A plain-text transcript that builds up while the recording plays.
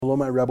Hello,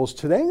 my rebels.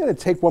 Today I'm going to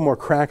take one more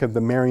crack at the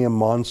Maryam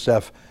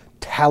Monsef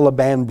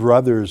Taliban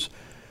Brothers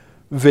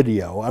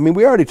video. I mean,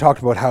 we already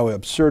talked about how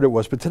absurd it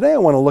was, but today I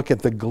want to look at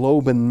the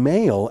Globe and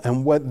Mail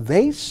and what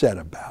they said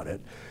about it,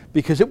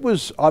 because it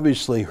was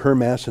obviously her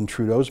mess and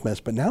Trudeau's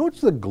mess, but now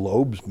it's the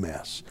Globe's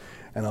mess.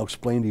 And I'll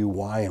explain to you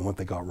why and what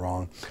they got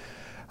wrong.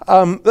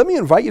 Let me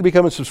invite you to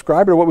become a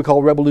subscriber to what we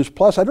call Rebel News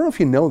Plus. I don't know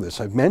if you know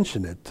this. I've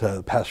mentioned it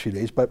the past few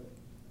days, but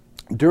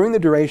during the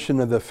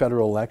duration of the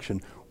federal election,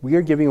 we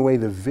are giving away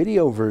the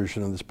video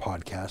version of this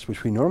podcast,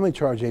 which we normally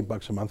charge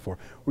 $8 a month for.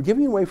 We're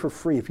giving it away for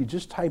free if you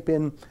just type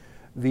in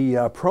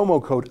the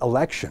promo code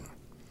ELECTION.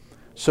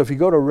 So if you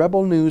go to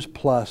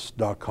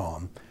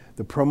rebelnewsplus.com,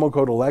 the promo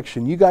code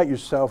ELECTION, you got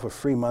yourself a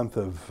free month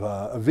of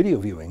video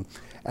viewing.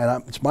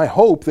 And it's my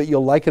hope that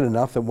you'll like it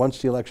enough that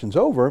once the election's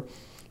over,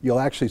 you'll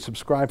actually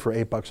subscribe for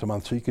 $8 a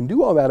month. So you can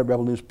do all that at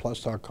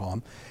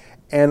rebelnewsplus.com.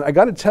 And I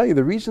got to tell you,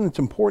 the reason it's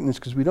important is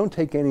because we don't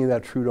take any of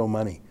that Trudeau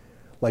money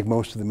like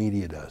most of the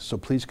media does. So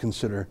please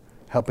consider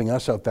helping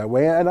us out that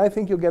way. And I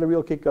think you'll get a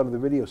real kick out of the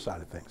video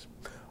side of things.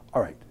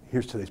 All right,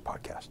 here's today's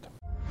podcast.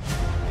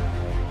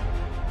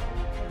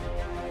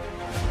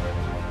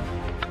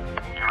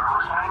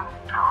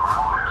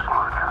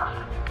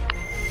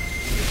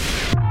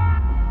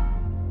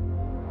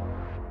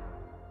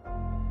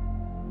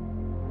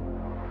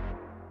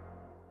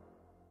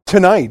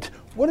 Tonight,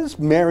 what does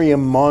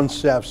Maryam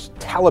Monsef's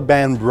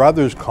Taliban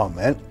Brothers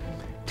comment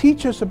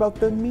teach us about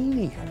the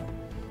media?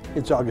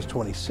 It's August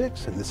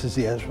 26th, and this is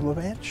the Ezra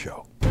Levant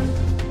Show.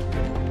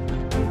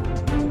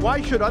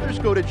 Why should others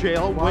go to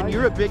jail when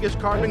you're the biggest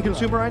carbon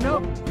consumer I know?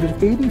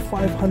 There's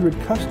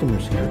 8,500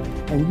 customers here,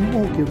 and you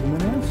won't give them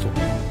an answer.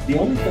 The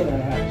only thing I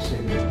have to say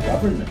to the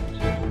government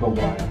about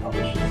why I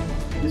publish it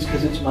is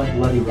because it's my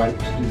bloody right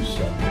to do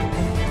so.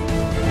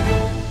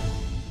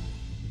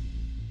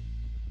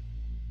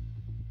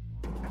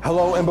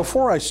 Hello, and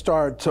before I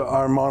start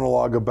our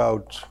monologue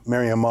about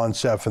Maryam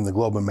Monsef and the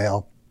Globe and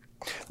Mail,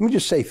 let me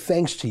just say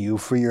thanks to you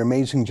for your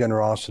amazing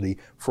generosity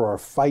for our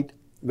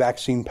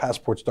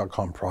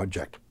FightVaccinePassports.com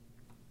project.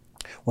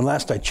 When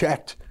last I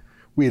checked,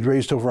 we had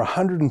raised over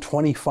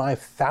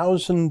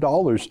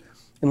 $125,000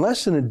 in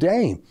less than a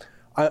day.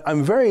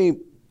 I'm very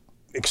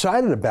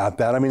excited about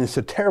that. I mean, it's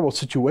a terrible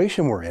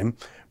situation we're in,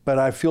 but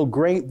I feel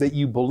great that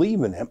you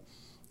believe in it.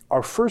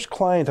 Our first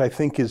client, I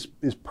think, is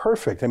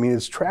perfect. I mean,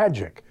 it's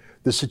tragic,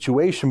 the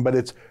situation, but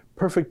it's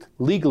perfect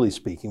legally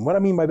speaking. What I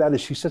mean by that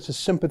is she's such a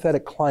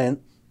sympathetic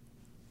client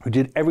who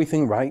did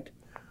everything right,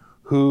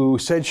 who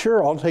said,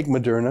 sure, I'll take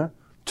Moderna,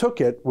 took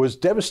it, was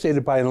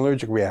devastated by an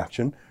allergic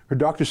reaction. Her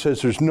doctor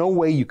says there's no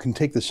way you can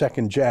take the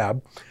second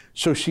jab.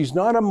 So she's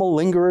not a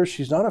malingerer,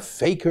 she's not a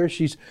faker,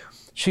 she's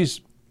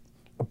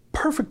a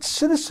perfect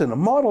citizen, a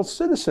model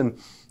citizen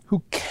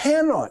who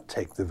cannot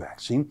take the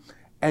vaccine,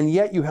 and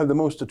yet you have the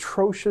most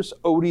atrocious,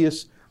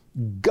 odious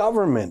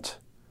government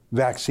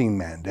vaccine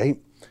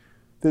mandate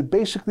that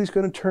basically is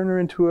going to turn her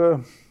into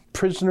a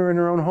prisoner in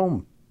her own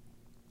home.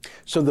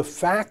 So the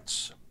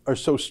facts are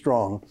so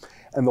strong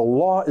and the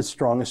law is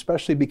strong,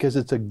 especially because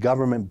it's a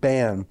government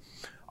ban.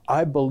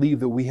 I believe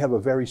that we have a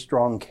very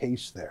strong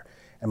case there.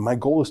 And my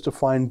goal is to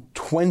find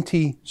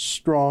 20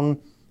 strong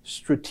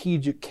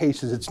strategic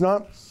cases. It's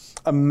not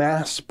a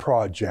mass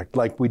project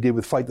like we did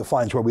with Fight the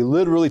Fines, where we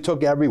literally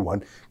took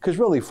everyone, because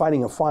really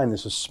fighting a fine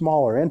is a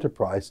smaller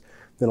enterprise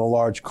than a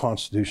large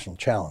constitutional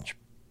challenge.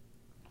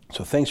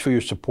 So thanks for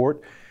your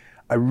support.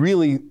 I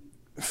really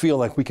feel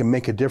like we can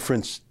make a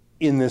difference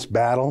in this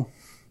battle,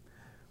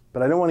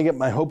 but I don't want to get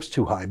my hopes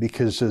too high,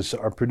 because as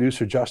our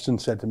producer Justin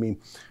said to me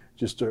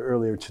just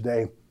earlier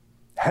today,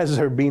 has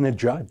there been a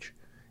judge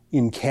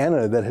in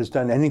Canada that has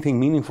done anything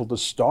meaningful to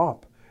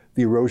stop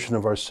the erosion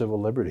of our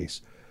civil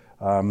liberties?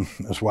 I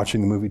was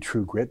watching the movie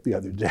True Grit the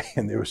other day,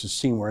 and there was a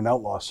scene where an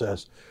outlaw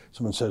says,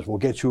 someone says, we'll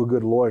get you a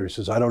good lawyer. He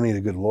says, I don't need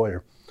a good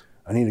lawyer.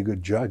 I need a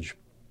good judge.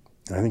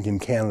 And I think in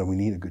Canada, we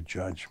need a good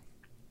judge.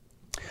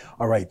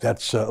 All right,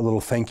 that's a little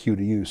thank you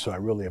to you, so I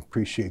really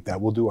appreciate that.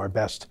 We'll do our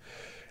best,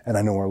 and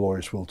I know our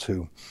lawyers will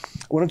too.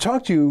 I want to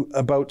talk to you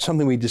about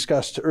something we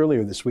discussed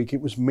earlier this week.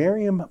 It was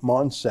Maryam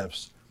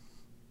Monsef's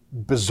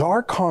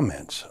bizarre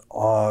comment,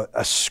 a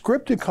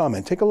scripted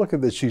comment. Take a look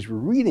at this. She's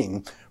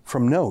reading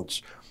from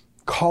notes,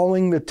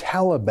 calling the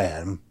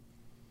Taliban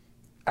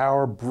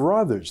our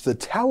brothers. The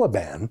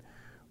Taliban,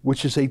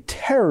 which is a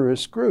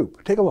terrorist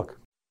group. Take a look.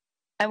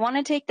 I want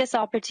to take this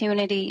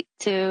opportunity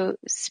to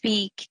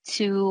speak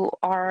to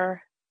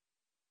our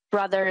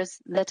brothers,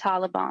 the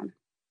Taliban.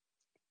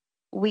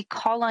 We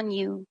call on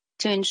you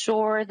to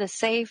ensure the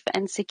safe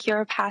and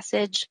secure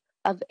passage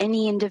of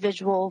any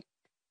individual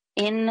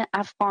in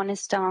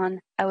Afghanistan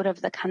out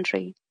of the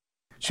country.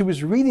 She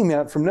was reading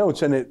that from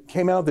notes, and it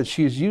came out that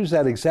she has used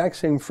that exact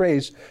same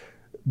phrase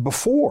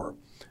before.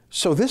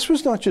 So this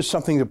was not just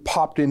something that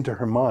popped into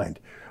her mind.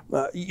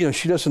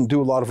 She doesn't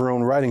do a lot of her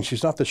own writing.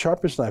 She's not the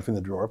sharpest knife in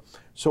the drawer.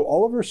 So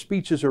all of her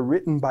speeches are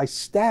written by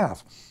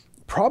staff,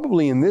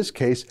 probably in this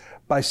case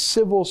by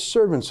civil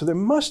servants. So there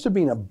must have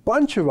been a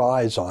bunch of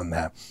eyes on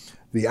that.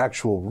 The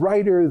actual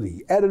writer,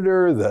 the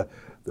editor, the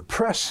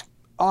press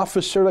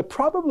officer, like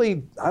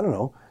probably, I don't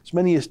know, as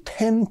many as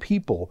 10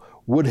 people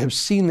would have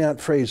seen that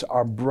phrase,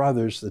 our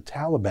brothers, the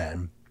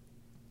Taliban.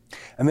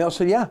 And they all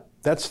said, yeah,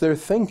 that's their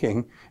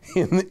thinking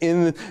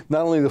in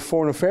not only the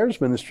Foreign Affairs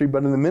Ministry,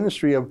 but in the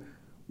Ministry of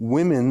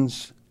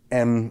Women's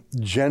and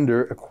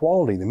Gender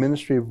Equality, the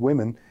Ministry of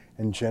Women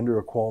and Gender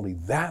Equality.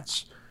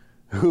 That's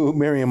who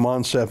Maryam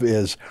Monsef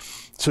is.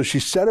 So she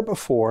said it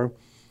before,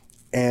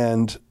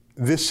 and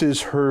this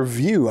is her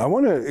view. I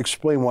want to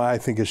explain why I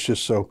think it's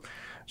just so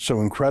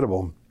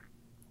incredible.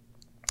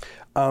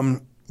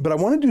 But I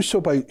want to do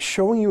so by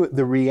showing you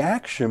the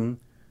reaction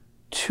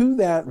to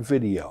that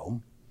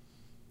video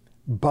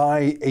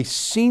by a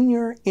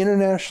senior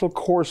international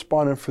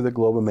correspondent for the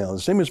Globe and Mail.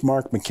 His name is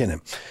Mark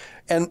McKinnon.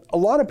 And a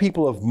lot of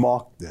people have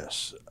mocked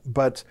this,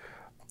 but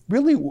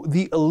really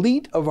the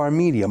elite of our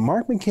media,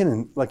 Mark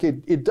McKinnon, like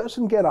it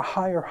doesn't get a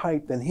higher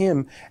height than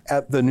him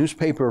at the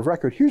newspaper of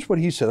record. Here's what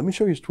he said. Let me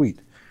show you his tweet.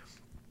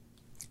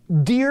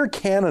 Dear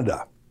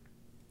Canada.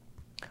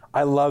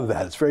 I love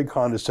that. It's very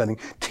condescending.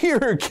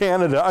 Dear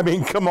Canada. I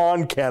mean, come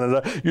on,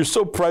 Canada. You're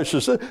so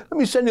precious. Let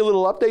me send you a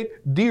little update.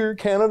 Dear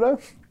Canada.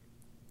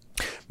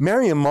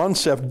 Maryam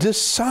Monsef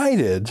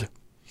decided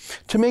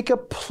to make a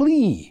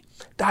plea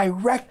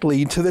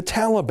directly to the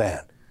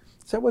Taliban.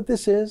 Is that what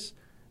this is?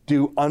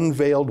 Do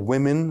unveiled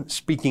women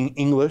speaking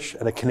English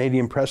at a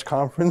Canadian press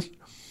conference?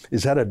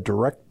 Is that a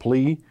direct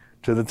plea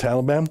to the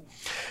Taliban?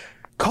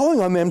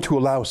 Calling on them to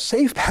allow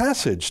safe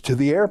passage to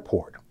the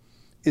airport.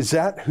 Is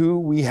that who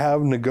we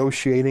have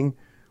negotiating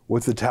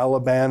with the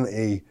Taliban,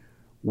 a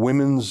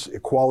women's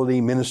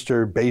equality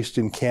minister based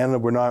in Canada?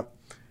 We're not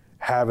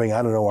having,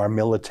 I don't know, our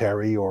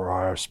military or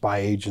our spy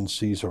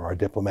agencies or our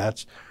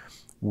diplomats.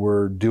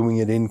 We're doing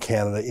it in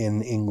Canada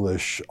in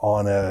English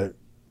on a,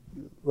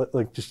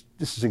 this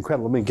is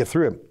incredible. Let me get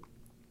through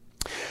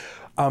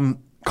it.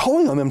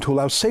 Calling on them to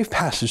allow safe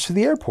passage to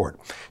the airport.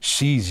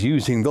 She's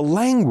using the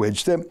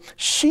language that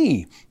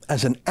she,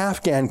 as an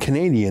Afghan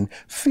Canadian,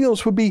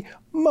 feels would be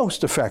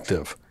most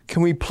effective.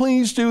 Can we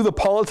please do the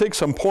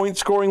politics on point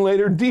scoring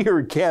later?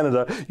 Dear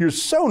Canada, you're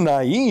so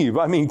naive.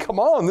 I mean, come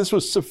on, this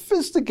was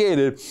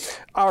sophisticated.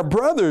 Our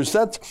brothers,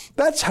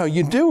 that's how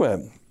you do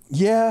it.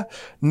 Yeah,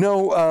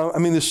 no, I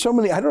mean, there's so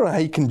many, I don't know how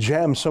you can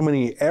jam so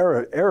many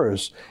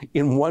errors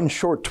in one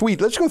short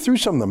tweet. Let's go through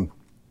some of them.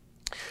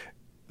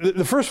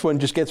 The first one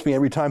just gets me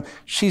every time.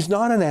 She's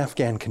not an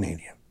Afghan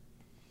Canadian.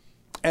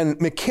 And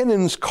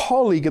McKinnon's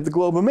colleague at the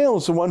Globe and Mail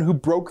is the one who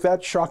broke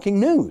that shocking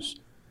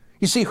news.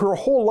 You see, her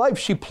whole life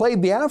she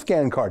played the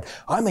Afghan card.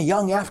 I'm a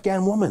young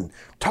Afghan woman.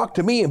 Talk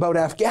to me about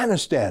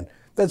Afghanistan.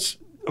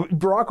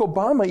 Barack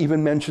Obama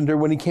even mentioned her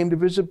when he came to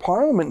visit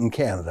Parliament in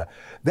Canada.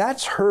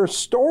 That's her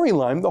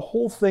storyline. The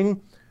whole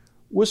thing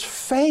was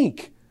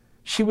fake.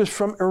 She was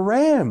from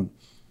Iran.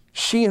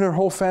 She and her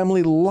whole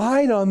family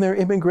lied on their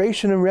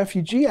immigration and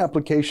refugee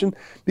application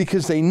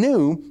because they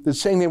knew that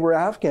saying they were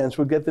Afghans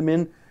would get them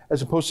in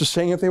as opposed to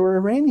saying if they were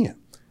Iranian.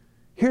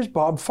 Here's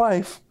Bob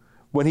Fife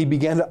when he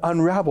began to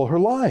unravel her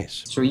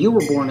lies. So you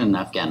were born in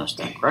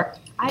Afghanistan, correct?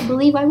 I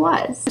believe I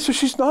was. So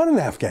she's not an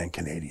Afghan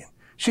Canadian.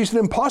 She's an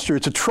imposter.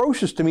 It's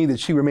atrocious to me that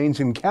she remains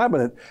in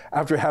cabinet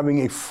after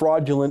having a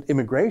fraudulent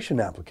immigration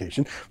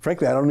application.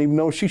 Frankly, I don't even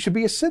know if she should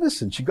be a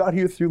citizen. She got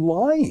here through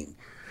lying.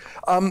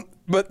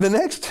 But the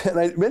next, and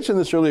I mentioned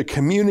this earlier,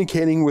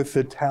 communicating with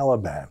the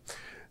Taliban.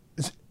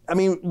 I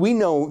mean, we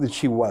know that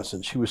she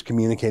wasn't. She was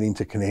communicating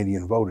to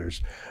Canadian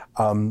voters.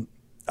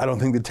 I don't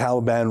think the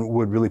Taliban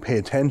would really pay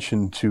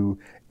attention to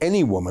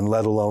any woman,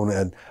 let alone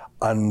an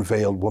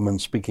unveiled woman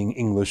speaking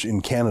English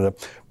in Canada.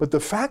 But the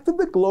fact that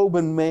the Globe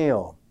and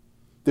Mail,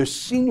 their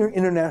senior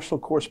international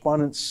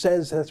correspondent,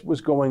 says that's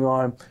what's going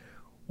on,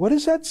 what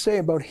does that say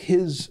about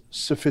his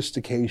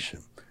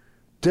sophistication?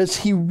 Does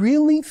he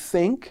really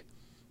think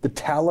the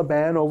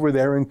Taliban over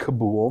there in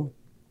Kabul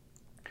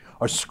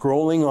are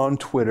scrolling on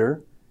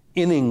Twitter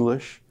in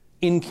English,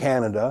 in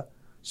Canada,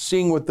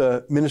 seeing what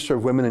the Minister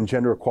of Women and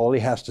Gender Equality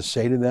has to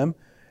say to them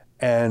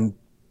and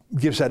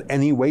gives that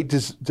any weight?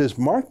 Does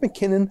Mark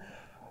McKinnon,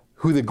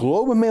 who the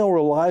Globe and Mail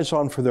relies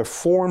on for their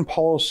foreign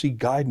policy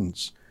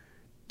guidance,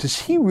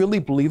 does he really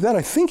believe that?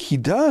 I think he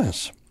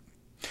does.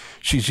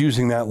 She's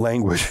using that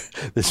language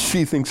that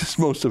she thinks is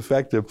most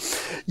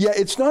effective. Yeah,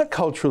 it's not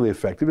culturally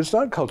effective. It's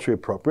not culturally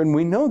appropriate, and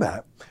we know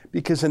that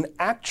because an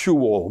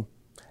actual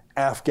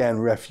Afghan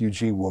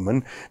refugee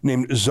woman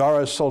named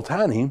Zara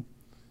Sultani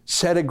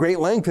said at great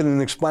length in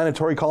an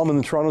explanatory column in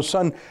the Toronto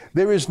Sun,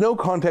 there is no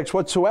context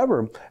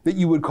whatsoever that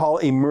you would call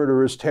a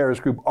murderous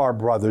terrorist group our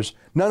brothers.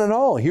 None at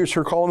all. Here's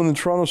her column in the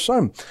Toronto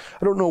Sun.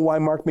 I don't know why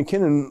Mark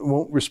McKinnon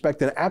won't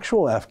respect an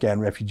actual Afghan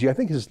refugee. I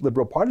think his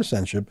liberal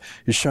partisanship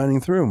is shining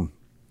through.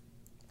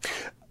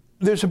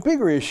 There's a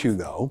bigger issue,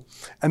 though,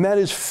 and that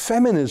is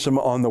feminism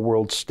on the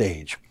world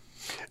stage.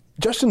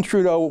 Justin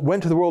Trudeau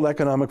went to the World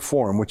Economic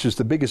Forum, which is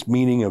the biggest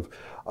meeting of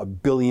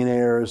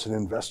billionaires and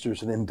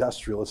investors and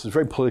industrialists. It's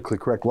very politically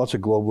correct. Lots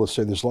of globalists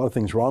say there's a lot of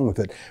things wrong with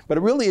it. But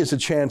it really is a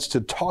chance to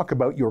talk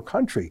about your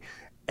country.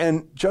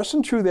 And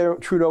Justin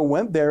Trudeau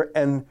went there,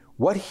 and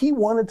what he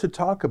wanted to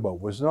talk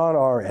about was not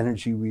our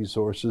energy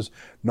resources,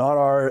 not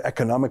our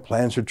economic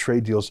plans or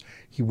trade deals.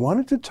 He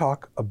wanted to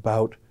talk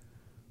about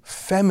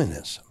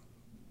feminism.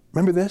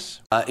 Remember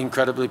this?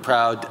 Incredibly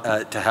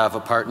proud to have a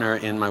partner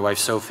in my wife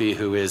Sophie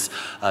who is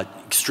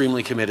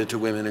extremely committed to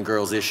women and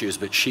girls issues,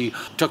 but she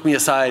took me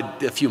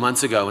aside a few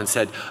months ago and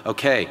said,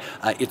 okay,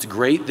 it's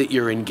great that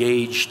you're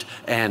engaged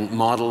and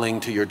modeling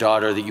to your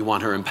daughter that you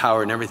want her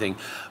empowered and everything,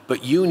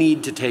 but you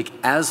need to take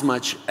as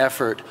much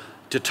effort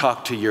to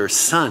talk to your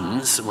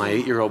sons, my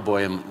 8-year-old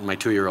boy and my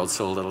 2-year-old,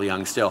 still a little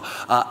young still,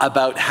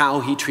 about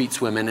how he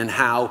treats women and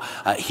how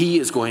he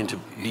is going to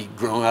be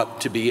growing up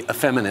to be a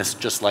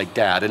feminist just like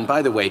Dad. And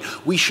by the way,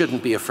 we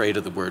shouldn't be afraid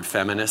of the word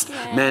feminist.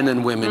 Men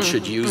and women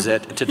should use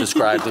it to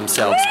describe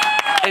themselves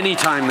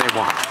anytime they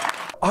want.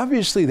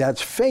 Obviously,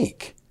 that's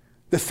fake.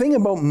 The thing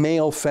about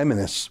male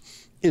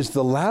feminists is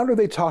the louder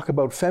they talk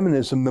about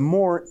feminism, the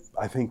more,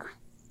 I think,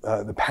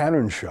 the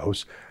pattern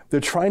shows, they're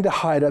trying to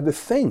hide other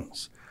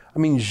things. I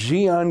mean,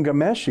 Jian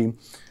Ghomeshi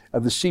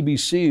of the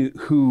CBC,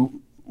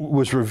 who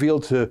was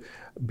revealed to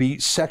be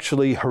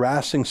sexually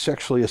harassing,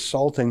 sexually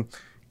assaulting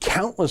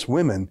countless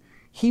women,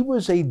 he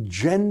was a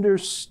gender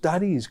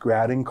studies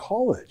grad in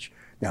college.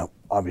 Now,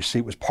 obviously,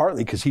 it was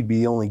partly because he'd be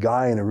the only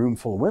guy in a room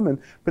full of women,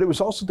 but it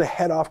was also to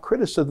head off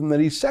criticism that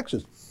he's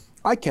sexist.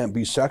 I can't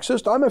be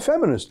sexist. I'm a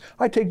feminist.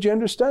 I take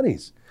gender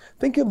studies.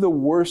 Think of the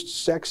worst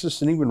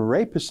sexists and even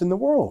rapists in the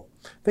world.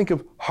 Think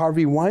of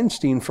Harvey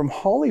Weinstein from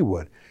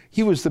Hollywood.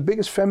 He was the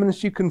biggest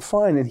feminist you can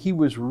find, and he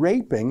was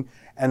raping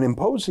and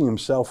imposing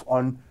himself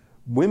on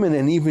women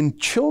and even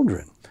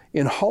children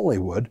in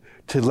Hollywood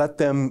to let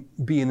them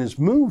be in his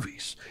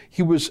movies.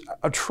 He was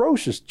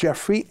atrocious.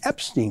 Jeffrey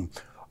Epstein,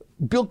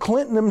 Bill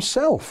Clinton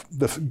himself,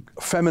 the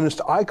feminist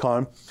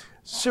icon,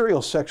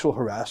 serial sexual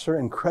harasser,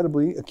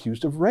 incredibly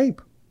accused of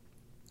rape.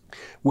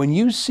 When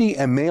you see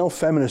a male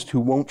feminist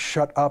who won't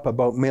shut up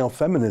about male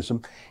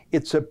feminism,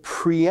 it's a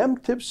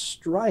preemptive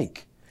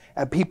strike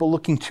at people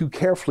looking too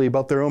carefully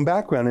about their own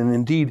background. And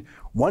indeed,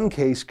 one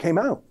case came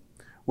out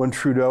when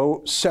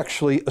Trudeau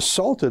sexually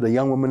assaulted a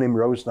young woman named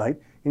Rose Knight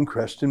in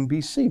Creston,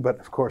 BC. But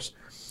of course,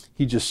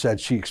 he just said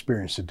she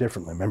experienced it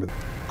differently. Remember that?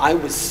 I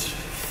was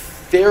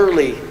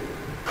fairly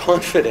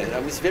confident, I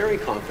was very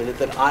confident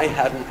that I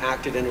hadn't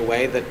acted in a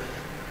way that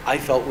I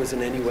felt was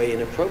in any way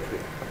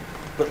inappropriate.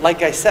 But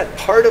like I said,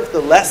 part of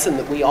the lesson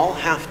that we all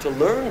have to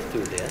learn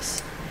through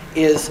this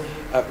is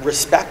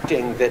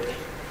respecting that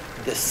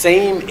the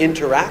same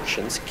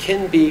interactions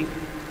can be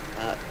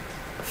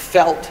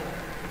felt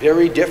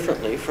very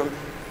differently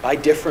by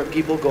different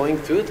people going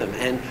through them,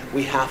 and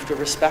we have to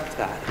respect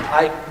that.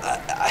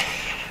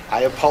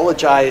 I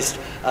apologized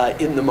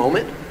in the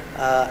moment.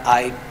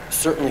 I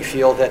certainly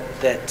feel that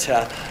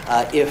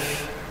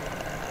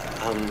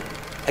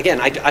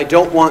again, I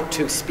don't want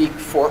to speak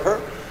for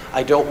her.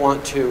 I don't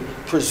want to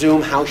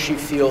presume how she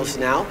feels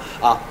now.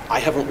 I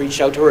haven't reached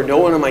out to her. No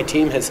one on my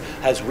team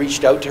has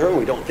reached out to her, and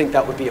we don't think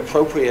that would be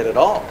appropriate at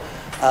all.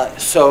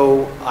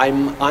 So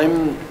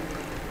I'm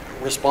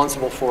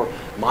responsible for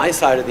my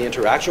side of the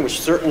interaction, which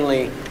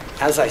certainly,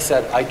 as I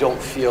said, I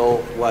don't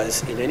feel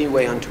was in any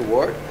way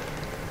untoward.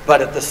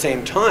 But at the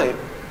same time,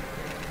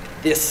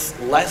 this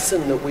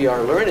lesson that we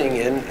are learning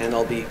and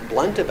I'll be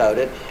blunt about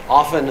it,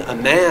 often a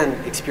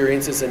man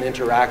experiences an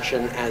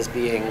interaction as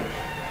being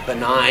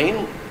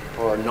benign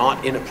or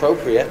not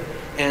inappropriate,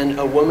 and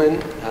a woman,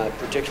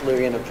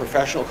 particularly in a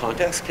professional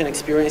context, can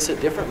experience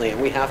it differently,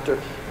 and we have to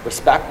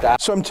respect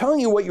that. So I'm telling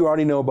you what you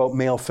already know about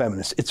male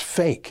feminists. It's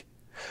fake.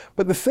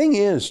 But the thing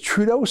is,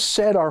 Trudeau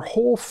said our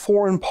whole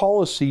foreign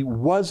policy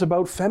was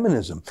about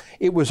feminism.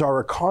 It was our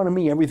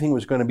economy. Everything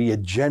was going to be a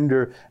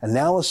gender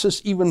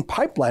analysis. Even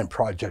pipeline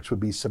projects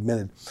would be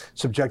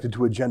subjected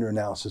to a gender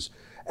analysis.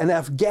 And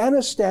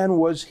Afghanistan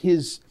was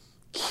his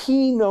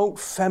keynote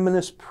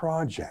feminist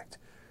project.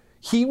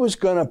 He was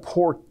going to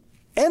pour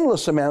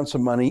endless amounts of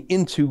money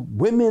into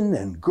women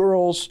and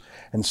girls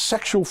and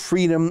sexual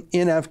freedom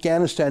in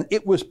Afghanistan.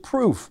 It was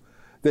proof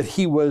that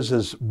he was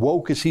as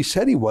woke as he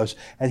said he was.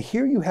 And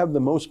here you have the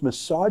most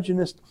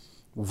misogynist,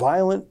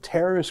 violent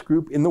terrorist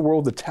group in the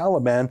world, the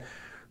Taliban,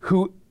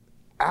 who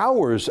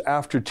hours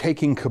after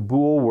taking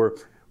Kabul were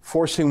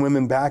forcing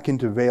women back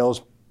into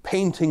veils,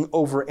 painting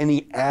over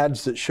any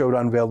ads that showed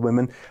unveiled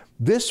women.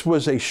 This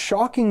was a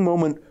shocking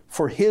moment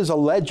for his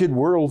alleged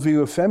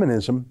worldview of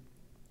feminism.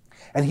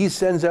 And he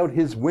sends out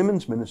his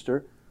women's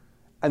minister,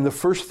 and the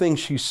first thing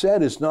she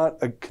said is not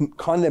a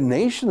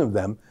condemnation of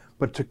them,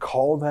 but to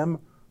call them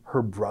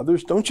her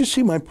brothers. Don't you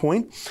see my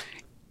point?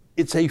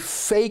 It's a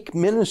fake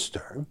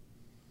minister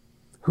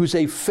who's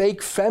a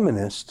fake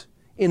feminist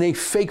in a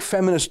fake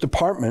feminist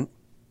department,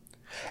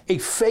 a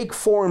fake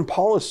foreign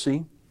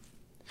policy,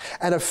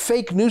 and a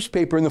fake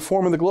newspaper in the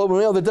form of the Globe and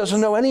Mail that doesn't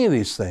know any of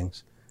these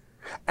things.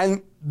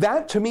 And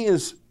that, to me,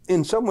 is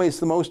in some ways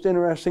the most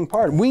interesting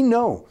part. We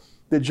know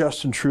that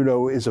Justin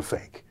Trudeau is a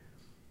fake.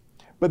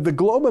 But the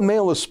Globe and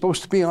Mail is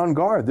supposed to be on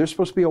guard. They're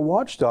supposed to be a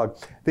watchdog.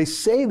 They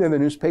say they're the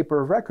newspaper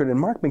of record, and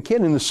Mark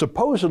McKinnon is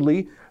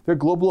supposedly their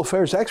global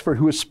affairs expert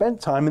who has spent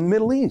time in the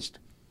Middle East.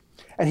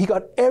 And he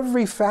got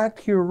every fact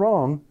here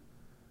wrong,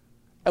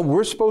 and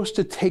we're supposed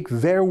to take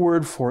their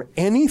word for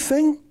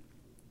anything?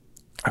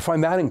 I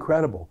find that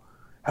incredible,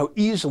 how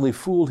easily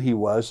fooled he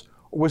was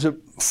Was it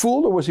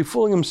fooled, or was he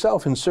fooling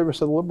himself in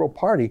service of the Liberal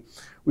Party,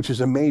 which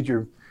is a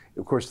major,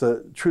 of course,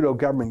 the Trudeau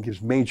government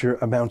gives major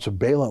amounts of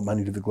bailout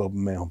money to the Globe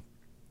and Mail.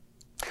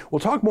 We'll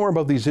talk more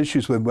about these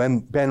issues with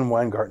Ben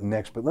Weingarten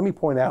next, but let me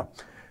point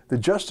out that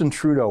Justin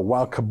Trudeau,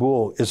 while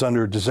Kabul is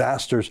under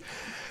disasters,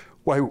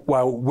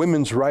 while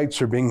women's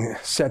rights are being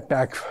set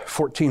back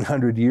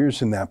 1,400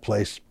 years in that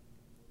place,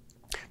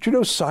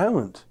 Trudeau's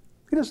silent.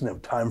 He doesn't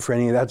have time for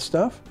any of that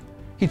stuff.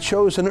 He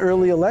chose an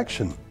early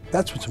election.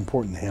 That's what's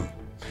important to him.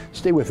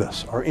 Stay with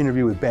us. Our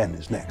interview with Ben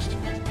is next.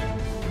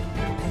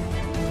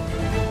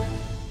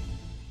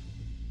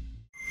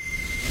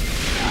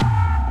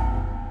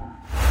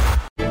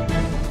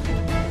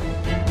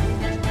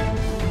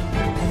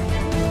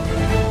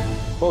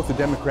 Both the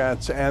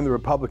Democrats and the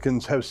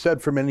Republicans have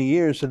said for many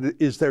years that it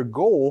is their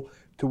goal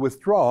to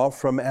withdraw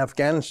from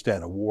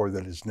Afghanistan, a war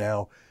that is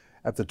now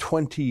at the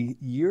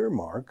 20-year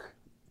mark,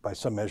 by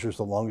some measures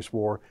the longest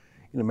war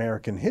in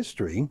American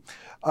history.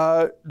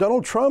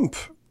 Donald Trump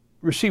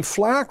received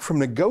flack from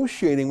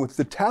negotiating with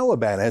the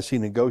Taliban as he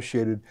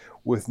negotiated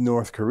with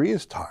North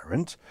Korea's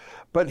tyrant,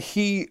 but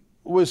he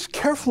was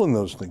careful in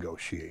those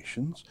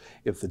negotiations.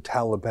 If the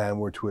Taliban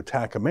were to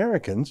attack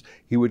Americans,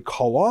 he would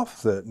call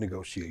off the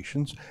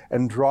negotiations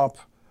and drop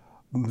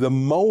the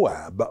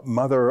Moab,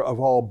 mother of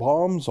all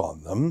bombs,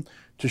 on them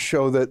to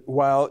show that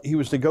while he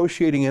was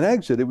negotiating an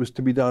exit, it was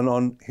to be done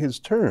on his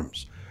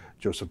terms.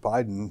 Joseph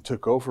Biden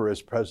took over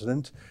as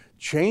president,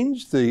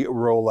 changed the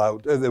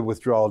the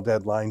withdrawal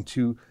deadline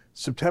to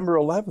September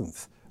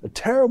 11th. A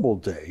terrible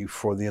day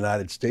for the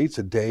United States,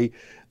 a day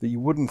that you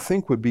wouldn't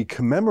think would be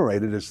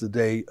commemorated as the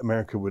day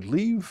America would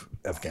leave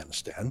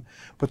Afghanistan.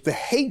 But the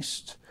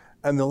haste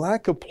and the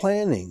lack of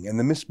planning and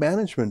the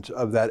mismanagement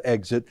of that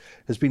exit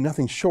has been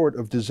nothing short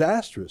of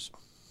disastrous.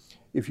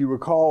 If you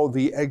recall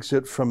the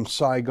exit from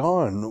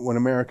Saigon when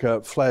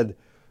America fled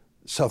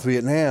South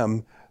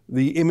Vietnam,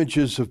 the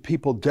images of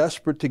people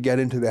desperate to get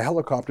into the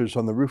helicopters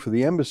on the roof of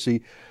the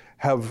embassy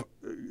have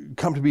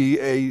come to be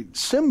a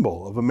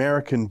symbol of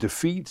American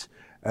defeat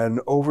and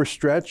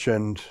overstretch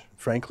and,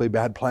 frankly,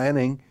 bad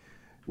planning.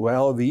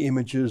 Well, the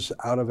images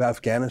out of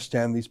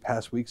Afghanistan these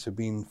past weeks have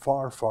been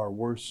far, far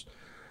worse.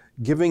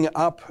 Giving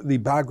up the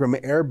Bagram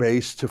Air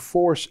Base to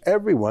force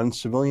everyone,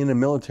 civilian and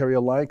military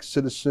alike,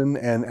 citizen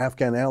and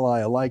Afghan ally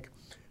alike,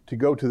 to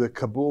go to the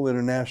Kabul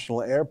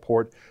International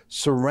Airport,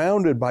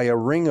 surrounded by a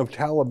ring of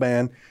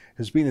Taliban,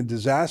 has been a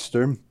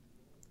disaster.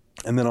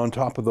 And then on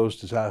top of those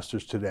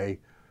disasters today,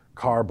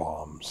 car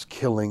bombs,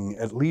 killing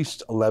at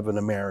least 11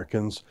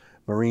 Americans,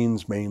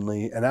 Marines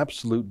mainly, an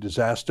absolute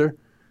disaster.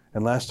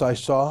 And last I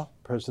saw,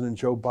 President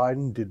Joe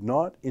Biden did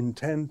not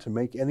intend to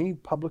make any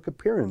public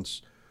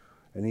appearance,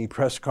 any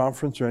press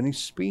conference or any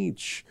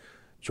speech.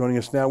 Joining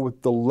us now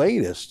with the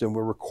latest, and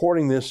we're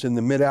recording this in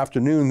the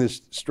mid-afternoon,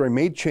 this story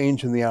may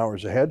change in the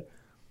hours ahead,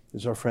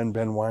 is our friend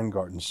Ben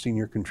Weingarten,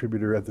 senior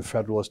contributor at The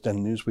Federalist and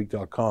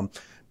Newsweek.com.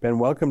 Ben,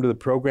 welcome to the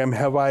program.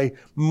 Have I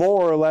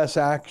more or less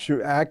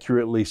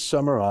accurately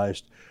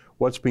summarized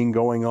what's been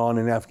going on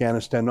in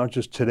Afghanistan, not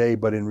just today,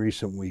 but in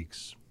recent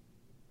weeks?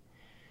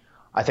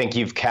 I think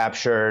you've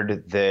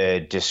captured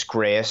the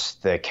disgrace,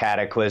 the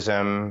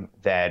cataclysm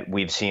that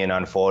we've seen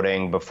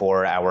unfolding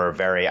before our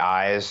very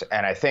eyes.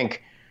 And I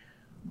think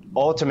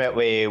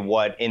ultimately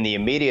what in the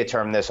immediate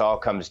term this all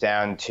comes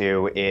down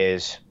to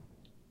is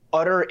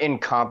utter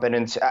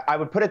incompetence. I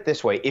would put it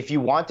this way. If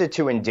you wanted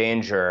to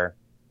endanger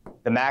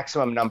the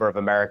maximum number of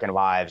American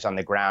lives on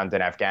the ground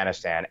in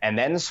Afghanistan and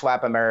then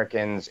slap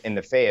Americans in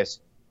the face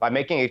by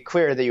making it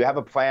clear that you have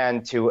a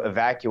plan to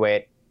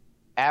evacuate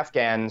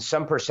Afghans,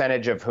 some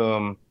percentage of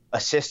whom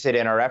assisted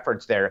in our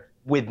efforts there,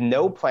 with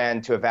no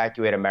plan to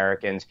evacuate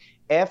Americans,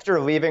 after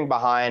leaving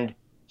behind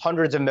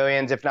hundreds of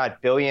millions, if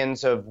not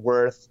billions of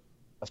worth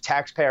of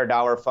taxpayer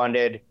dollar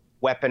funded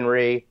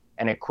weaponry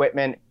and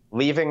equipment,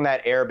 leaving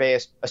that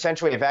airbase,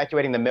 essentially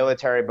evacuating the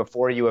military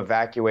before you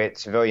evacuate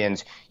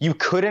civilians. You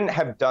couldn't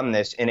have done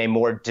this in a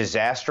more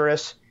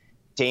disastrous,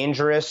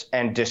 dangerous,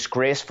 and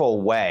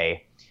disgraceful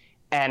way.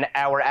 And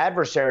our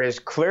adversaries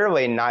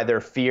clearly neither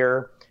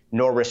fear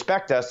nor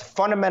respect us. The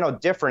fundamental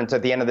difference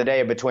at the end of the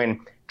day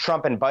between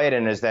Trump and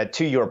Biden is that,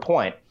 to your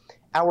point,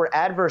 our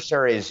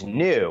adversaries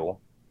knew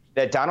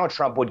that Donald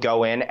Trump would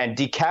go in and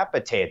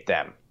decapitate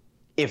them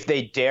if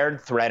they dared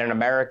threaten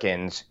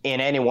Americans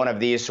in any one of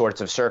these sorts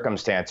of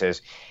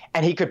circumstances.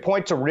 And he could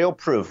point to real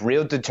proof,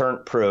 real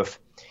deterrent proof,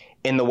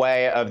 in the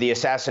way of the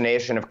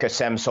assassination of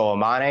Qasem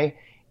Soleimani,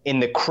 in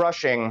the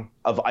crushing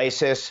of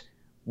ISIS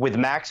with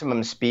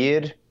maximum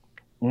speed.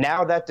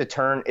 Now that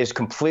deterrent is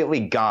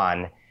completely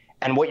gone.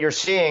 And what you're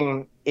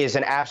seeing is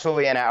an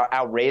absolutely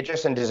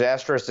outrageous and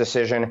disastrous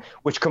decision,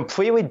 which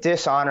completely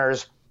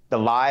dishonors the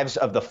lives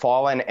of the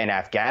fallen in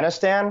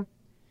Afghanistan,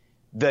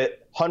 the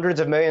hundreds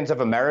of millions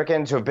of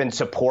Americans who have been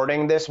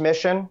supporting this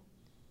mission,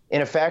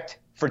 in effect,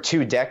 for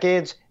 2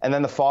 decades, and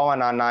then the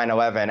fallen on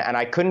 9/11. And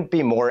I couldn't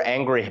be more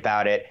angry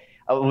about it,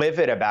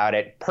 livid about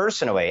it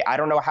personally. I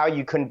don't know how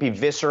you couldn't be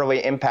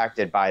viscerally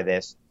impacted by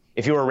this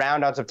if you were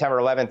around on September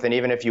 11th, and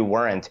even if you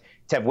weren't,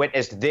 to have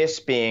witnessed this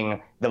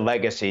being the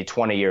legacy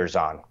 20 years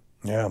on.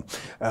 Yeah,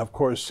 of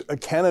course,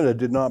 Canada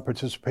did not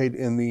participate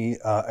in the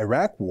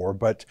Iraq War,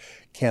 but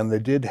Canada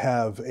did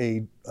have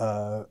a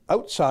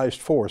outsized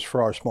force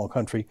for our small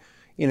country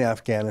in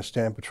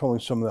Afghanistan, patrolling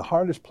some of the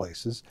hardest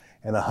places,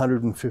 and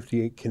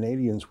 158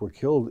 Canadians were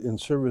killed in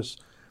service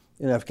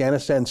in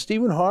Afghanistan.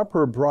 Stephen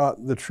Harper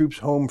brought the troops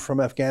home from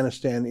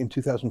Afghanistan in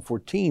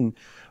 2014,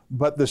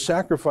 but the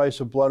sacrifice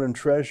of blood and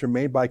treasure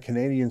made by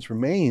Canadians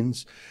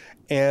remains,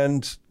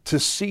 and to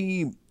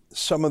see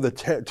some of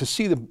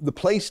the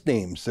place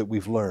names that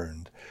we've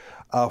learned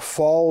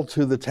fall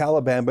to the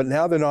Taliban, but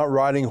now they're not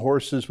riding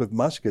horses with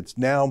muskets.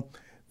 Now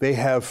they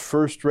have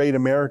first-rate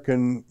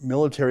American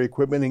military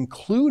equipment,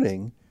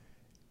 including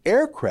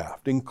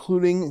aircraft,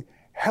 including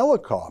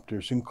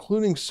helicopters,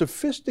 including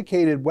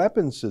sophisticated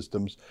weapon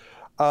systems.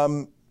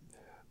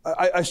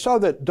 I saw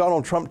that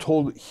Donald Trump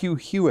told Hugh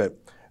Hewitt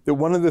that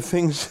one of the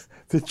things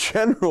the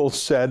general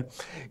said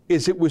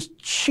is it was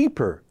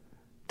cheaper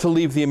to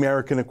leave the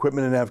American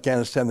equipment in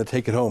Afghanistan than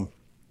take it home.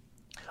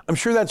 I'm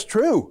sure that's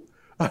true,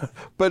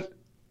 but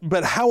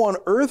how on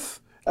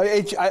earth?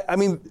 I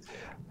mean,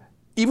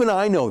 even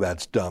I know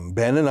that's dumb,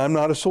 Ben, and I'm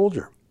not a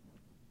soldier.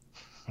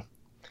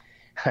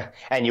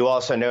 And you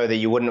also know that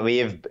you wouldn't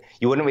leave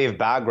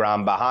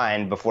Bagram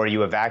behind before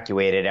you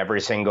evacuated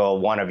every single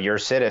one of your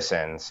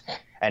citizens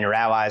and your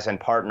allies and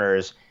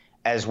partners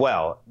as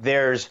well.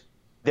 There's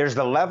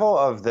the level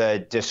of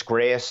the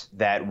disgrace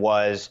that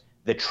was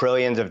the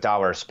trillions of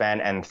dollars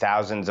spent and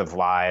thousands of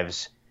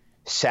lives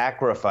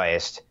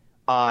sacrificed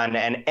on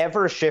an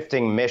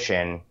ever-shifting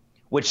mission,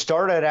 which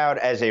started out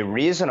as a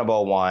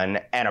reasonable one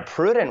and a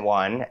prudent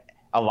one,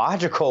 a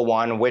logical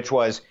one, which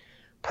was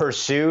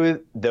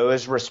pursue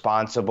those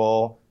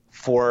responsible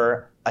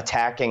for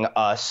attacking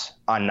us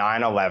on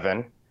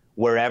 9/11,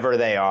 wherever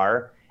they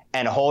are,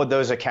 and hold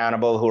those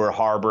accountable who are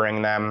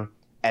harboring them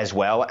as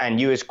well, and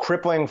use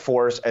crippling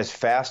force as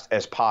fast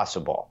as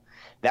possible.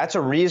 That's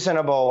a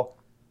reasonable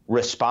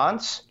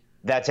response.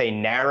 That's a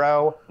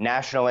narrow,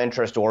 national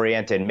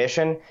interest-oriented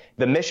mission.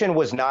 The mission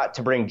was not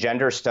to bring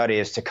gender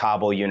studies to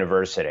Kabul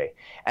University.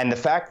 And the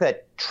fact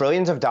that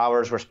trillions of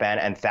dollars were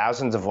spent and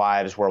thousands of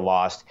lives were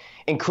lost,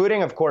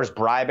 including, of course,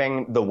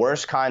 bribing the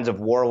worst kinds of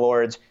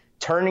warlords,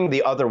 turning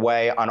the other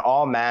way on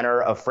all manner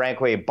of,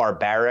 frankly,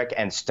 barbaric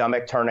and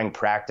stomach-turning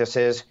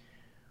practices,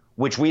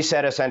 which we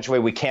said essentially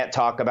we can't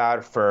talk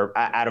about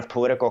out of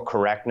political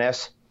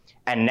correctness.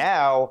 And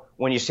now,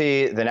 when you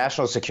see the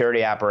national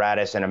security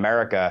apparatus in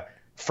America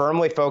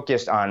firmly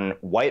focused on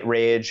white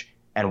rage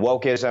and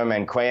wokeism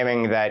and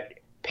claiming that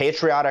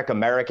patriotic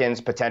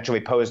Americans potentially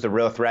pose the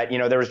real threat. You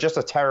know, there was just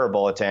a terror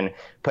bulletin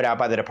put out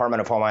by the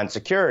Department of Homeland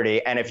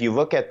Security. And if you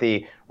look at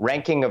the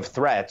ranking of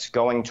threats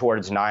going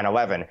towards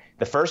 9/11,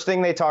 the first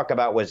thing they talk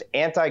about was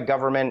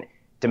anti-government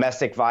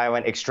domestic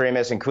violent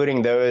extremists,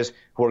 including those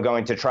who are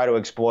going to try to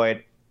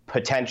exploit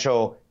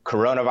potential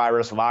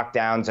coronavirus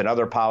lockdowns and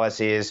other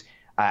policies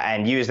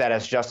and use that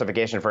as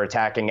justification for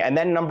attacking. And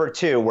then number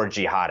two, were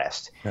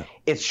jihadists. Yeah.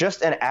 It's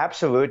just an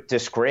absolute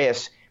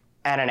disgrace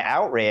and an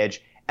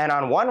outrage. And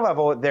on one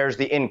level, there's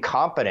the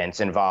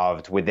incompetence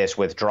involved with this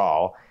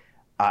withdrawal,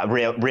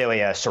 really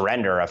a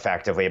surrender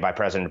effectively by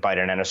President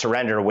Biden, and a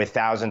surrender with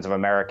thousands of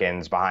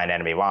Americans behind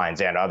enemy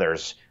lines and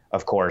others,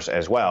 of course,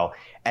 as well.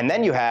 And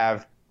then you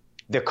have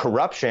the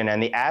corruption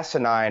and the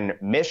asinine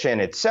mission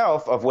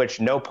itself, of which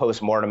no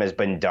postmortem has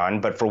been done,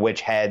 but for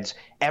which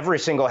every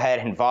single head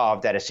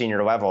involved at a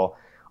senior level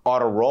ought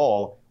to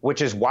roll,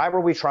 which is why were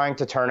we trying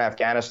to turn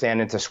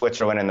Afghanistan into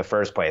Switzerland in the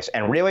first place?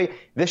 And really,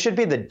 this should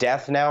be the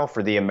death knell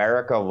for the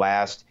America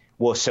Last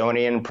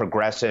Wilsonian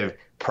progressive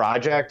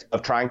project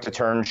of trying to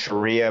turn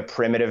Sharia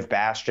primitive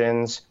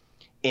bastions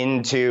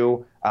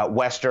into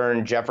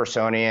Western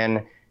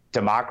Jeffersonian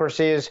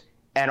democracies.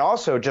 And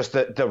also just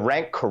the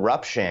rank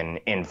corruption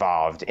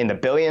involved in the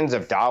billions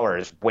of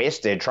dollars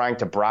wasted trying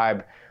to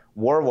bribe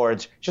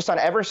warlords. Just on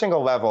every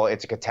single level,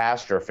 it's a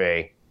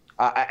catastrophe.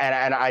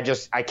 And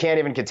I can't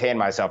even contain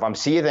myself. I'm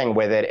seething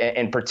with it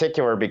in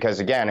particular because,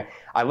 again,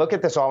 I look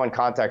at this all in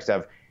context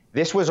of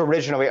this was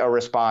originally a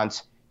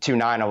response to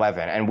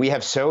 9/11. And we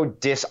have so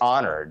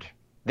dishonored,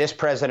 this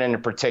president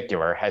in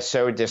particular has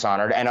so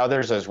dishonored, and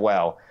others as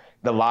well,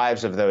 the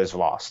lives of those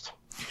lost.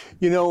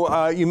 You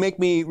know, you make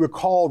me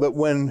recall that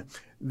when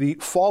the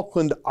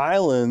Falkland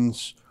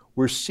Islands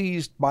were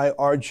seized by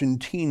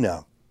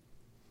Argentina,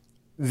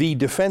 the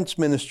defense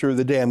minister of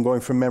the day, I'm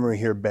going from memory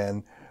here,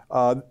 Ben,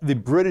 the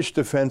British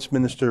defense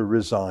minister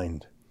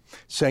resigned,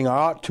 saying, I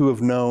ought to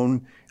have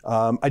known,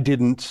 I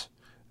didn't,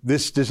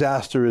 this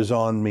disaster is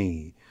on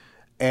me.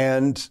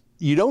 And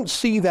you don't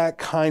see that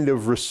kind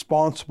of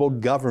responsible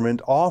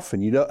government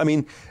often. You know, I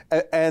mean,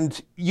 and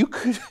you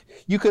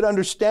could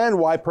understand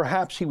why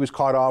perhaps he was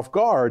caught off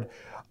guard.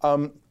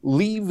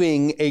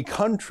 Leaving a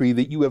country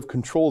that you have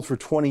controlled for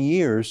 20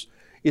 years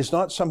is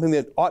not something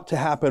that ought to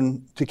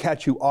happen to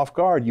catch you off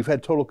guard. You've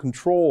had total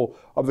control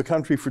of the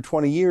country for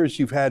 20 years.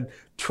 You've had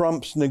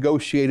Trump's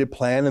negotiated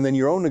plan and then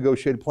your own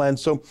negotiated plan.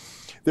 So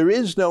there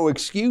is no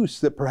excuse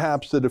that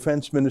perhaps the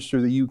defense minister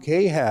of the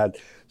UK had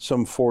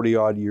some 40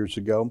 odd years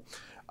ago.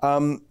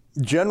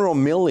 General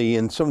Milley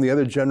and some of the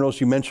other generals,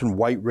 you mentioned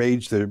white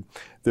rage, they're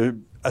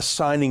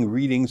assigning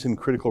readings in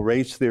critical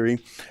race theory.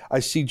 I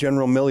see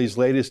General Milley's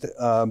latest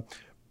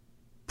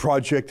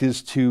project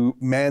is to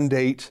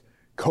mandate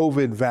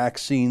COVID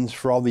vaccines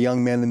for all the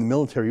young men in the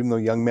military, even though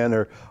young men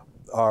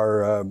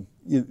are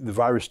the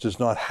virus does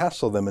not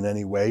hassle them in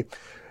any way.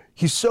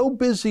 He's so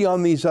busy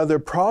on these other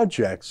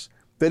projects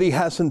that he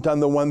hasn't done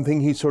the one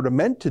thing he sort of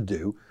meant to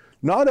do.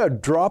 Not a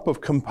drop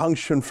of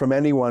compunction from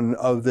anyone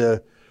of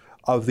the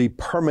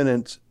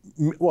permanent,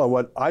 well,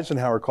 what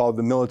Eisenhower called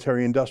the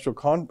military-industrial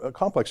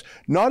complex.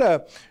 Not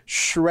a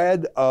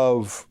shred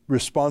of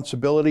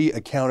responsibility,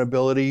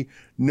 accountability,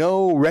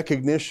 no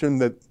recognition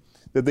that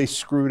they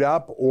screwed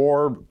up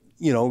or,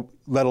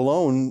 let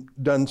alone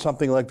done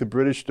something like the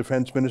British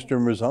defense minister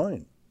and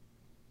resign.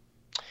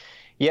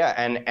 Yeah,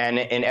 and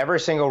in every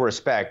single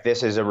respect,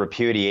 this is a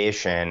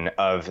repudiation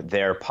of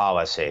their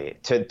policy.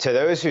 To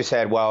those who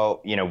said,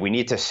 well, we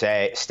need to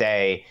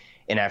stay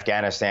in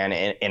Afghanistan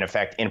in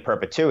effect in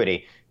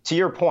perpetuity, to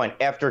your point,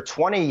 after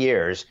 20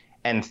 years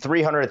and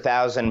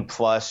 300,000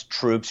 plus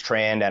troops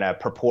trained and a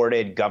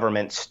purported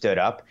government stood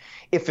up,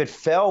 if it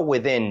fell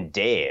within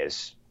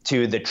days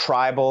to the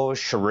tribal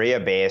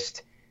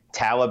Sharia-based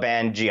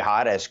Taliban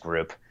jihadist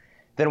group,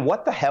 then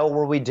what the hell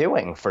were we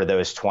doing for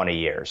those 20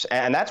 years?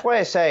 And that's why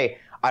I say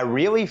I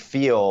really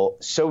feel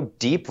so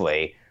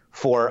deeply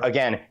for,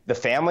 again, the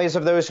families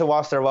of those who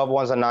lost their loved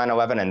ones on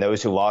 9/11 and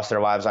those who lost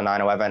their lives on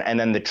 9/11, and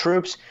then the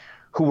troops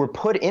who were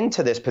put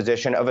into this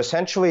position of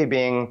essentially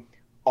being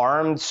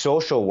armed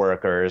social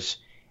workers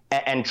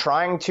and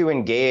trying to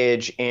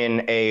engage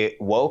in a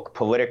woke,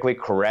 politically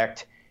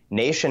correct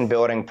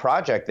nation-building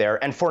project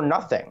there, and for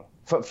nothing,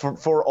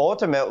 for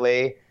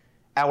ultimately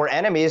our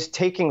enemies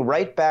taking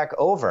right back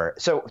over.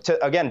 So,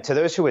 to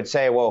those who would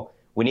say, well,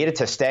 we needed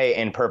to stay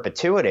in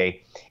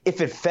perpetuity,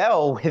 if it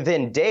fell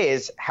within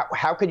days,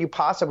 how could you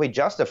possibly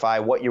justify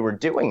what you were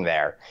doing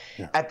there?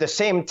 Yeah. At the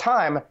same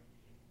time,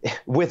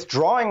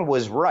 withdrawing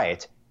was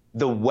right.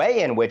 The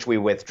way in which we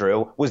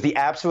withdrew was the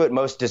absolute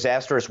most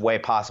disastrous way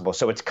possible.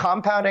 So it's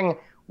compounding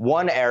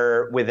one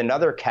error with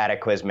another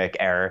cataclysmic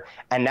error.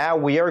 And now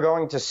we are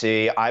going to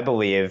see, I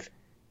believe,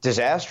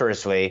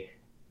 disastrously,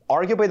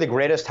 arguably the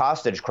greatest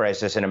hostage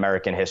crisis in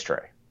American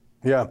history.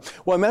 Yeah.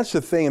 Well, and that's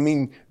the thing. I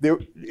mean,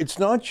 it's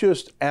not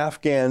just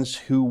Afghans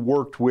who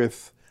worked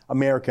with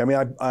America. I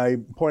mean, I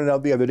pointed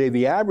out the other day,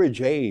 the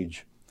average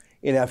age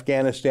in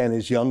Afghanistan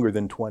is younger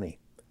than 20.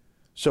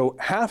 So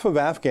half of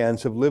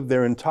Afghans have lived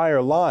their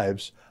entire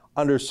lives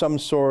under some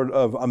sort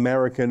of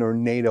American or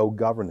NATO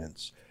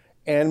governance.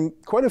 And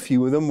quite a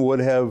few of them would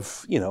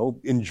have,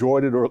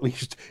 enjoyed it, or at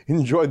least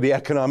enjoyed the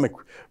economic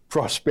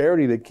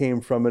prosperity that came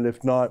from it,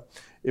 if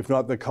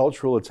not the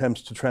cultural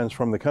attempts to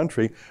transform the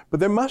country. But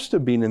there must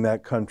have been in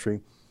that country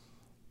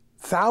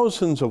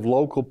thousands of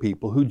local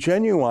people who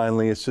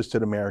genuinely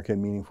assisted America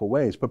in meaningful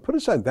ways. But put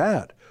aside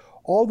that,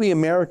 all the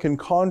American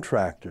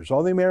contractors,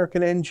 all the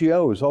American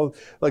NGOs,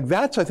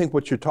 that's, I think,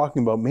 what you're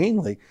talking about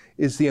mainly,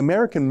 is the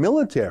American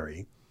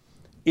military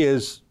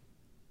is,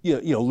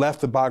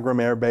 left the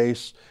Bagram Air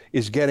Base,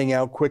 is getting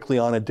out quickly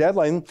on a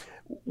deadline.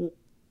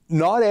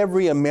 Not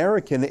every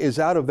American is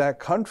out of that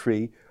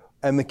country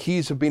and the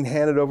keys have been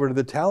handed over to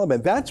the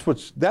Taliban. That's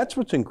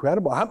what's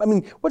incredible. I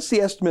mean, what's the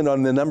estimate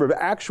on the number of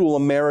actual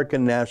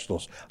American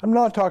nationals? I'm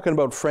not talking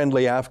about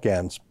friendly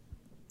Afghans,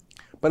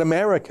 but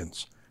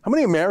Americans. How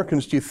many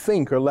Americans do you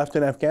think are left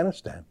in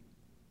Afghanistan?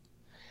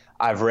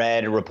 I've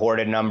read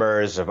reported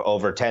numbers of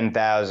over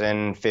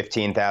 10,000,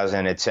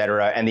 15,000, et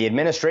cetera. And the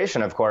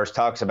administration, of course,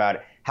 talks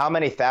about how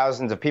many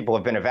thousands of people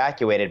have been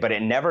evacuated, but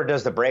it never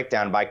does the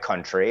breakdown by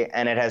country.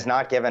 And it has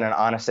not given an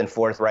honest and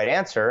forthright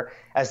answer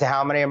as to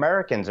how many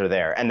Americans are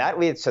there. And that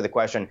leads to the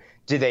question,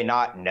 do they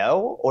not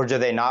know, or do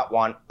they not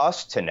want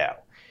us to know?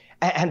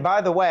 And by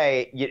the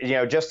way,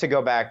 just to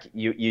go back,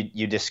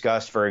 you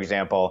discussed, for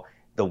example,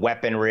 the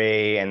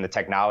weaponry and the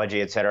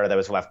technology, et cetera, that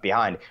was left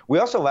behind. We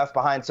also left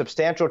behind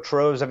substantial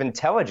troves of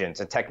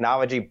intelligence and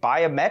technology,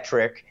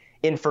 biometric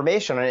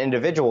information on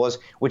individuals,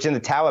 which in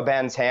the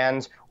Taliban's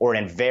hands or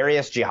in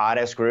various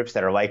jihadist groups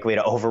that are likely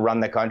to overrun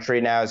the country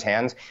now's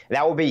hands,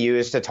 that will be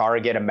used to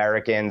target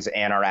Americans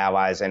and our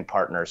allies and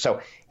partners.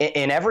 So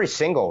in every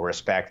single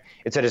respect,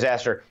 it's a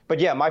disaster. But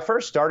yeah, my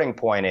first starting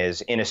point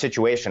is, in a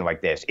situation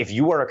like this, if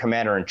you are a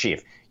commander in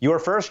chief, your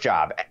first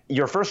job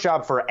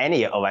for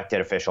any elected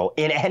official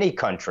in any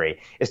country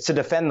is to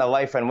defend the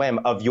life and limb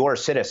of your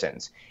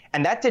citizens.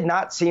 And that did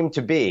not seem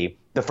to be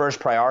the first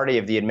priority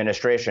of the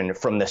administration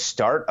from the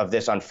start of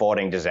this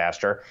unfolding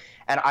disaster.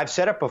 And I've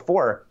said it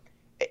before,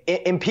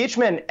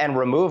 impeachment and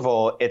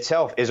removal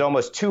itself is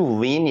almost too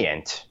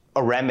lenient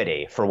a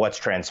remedy for what's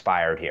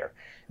transpired here.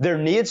 There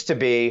needs to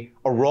be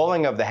a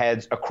rolling of the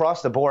heads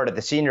across the board at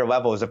the senior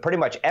levels of pretty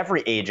much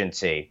every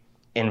agency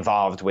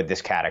involved with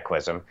this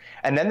cataclysm.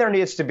 And then there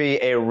needs to be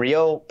a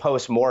real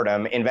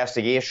post-mortem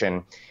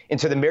investigation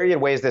into the myriad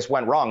ways this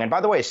went wrong. And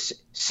by the way,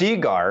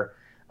 Seagar,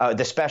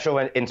 the Special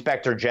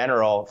Inspector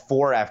General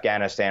for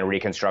Afghanistan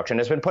reconstruction,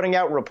 has been putting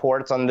out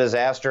reports on the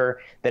disaster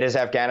that is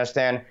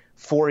Afghanistan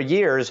for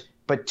years,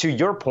 But to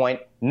your point,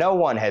 no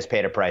one has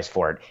paid a price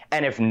for it.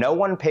 And if no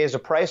one pays a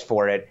price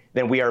for it,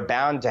 then we are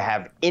bound to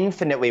have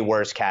infinitely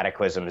worse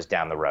cataclysms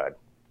down the road.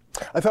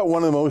 I thought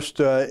one of the most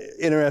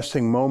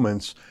interesting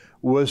moments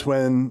was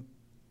when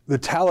the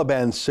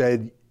Taliban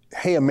said,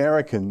 hey,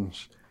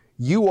 Americans,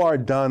 you are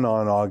done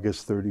on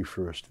August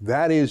 31st.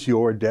 That is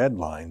your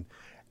deadline.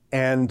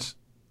 And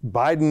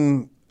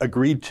Biden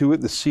agreed to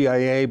it. The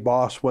CIA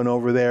boss went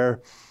over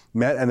there,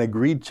 met and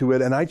agreed to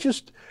it. And I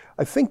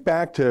think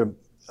back to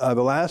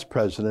the last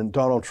president,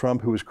 Donald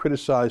Trump, who was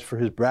criticized for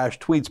his brash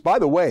tweets. By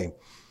the way,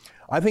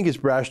 I think his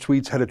brash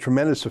tweets had a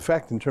tremendous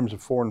effect in terms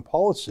of foreign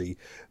policy.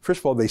 First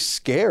of all, they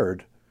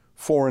scared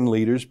foreign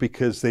leaders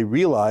because they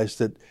realized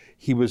that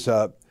he was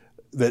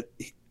that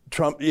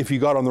Trump, if you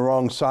got on the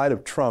wrong side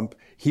of Trump,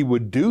 he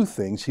would do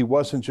things. He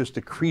wasn't just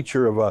a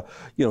creature of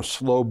a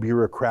slow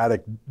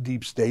bureaucratic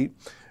deep state.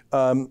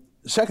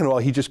 Second of all,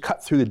 he just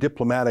cut through the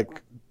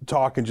diplomatic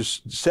talk and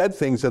just said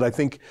things that I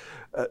think.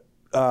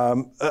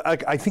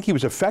 I think he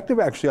was effective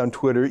actually on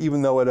Twitter,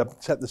 even though it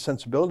upset the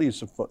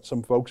sensibilities of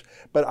some folks.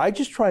 But I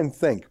just try and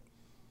think,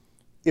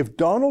 if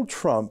Donald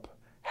Trump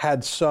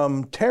had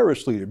some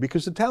terrorist leader,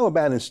 because the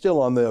Taliban is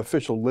still on the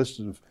official list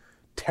of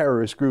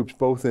terrorist groups,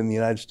 both in the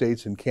United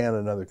States and Canada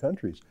and other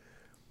countries,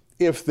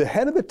 if the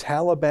head of the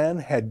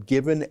Taliban had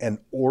given an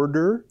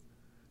order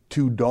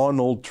to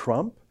Donald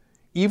Trump,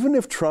 even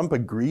if Trump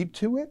agreed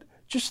to it,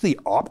 just the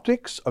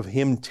optics of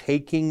him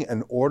taking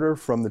an order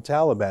from the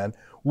Taliban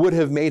would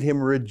have made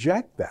him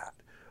reject that.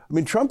 I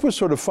mean, Trump was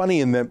sort of funny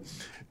in that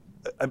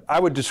I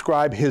would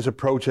describe his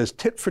approach as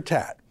tit for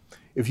tat.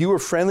 If you were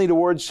friendly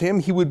towards him,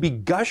 he would be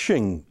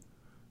gushing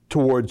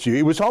towards you.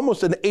 It was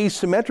almost an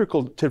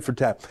asymmetrical tit for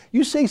tat.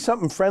 You say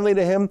something friendly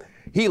to him,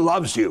 he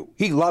loves you.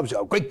 He loves you.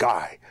 Oh, great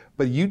guy.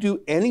 But you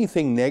do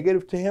anything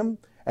negative to him,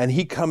 and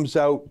he comes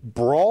out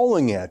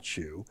brawling at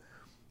you.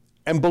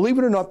 And believe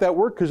it or not, that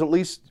worked, because at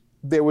least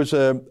there was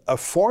a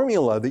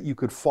formula that you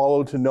could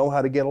follow to know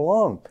how to get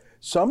along.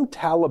 Some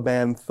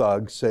Taliban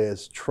thug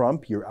says,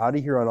 Trump, you're out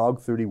of here on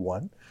Aug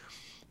 31.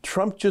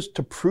 Trump, just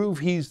to prove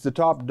he's the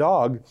top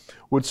dog,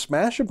 would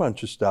smash a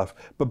bunch of stuff.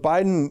 But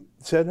Biden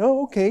said,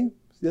 oh, okay,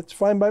 that's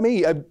fine by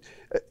me.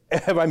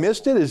 Have I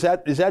missed it? Is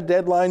that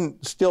deadline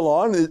still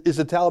on? Is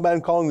the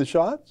Taliban calling the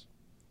shots?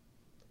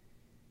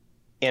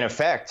 In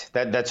effect,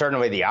 that's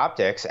certainly the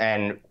optics,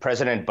 and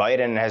President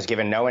Biden has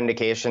given no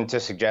indication to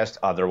suggest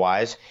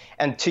otherwise.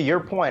 And to your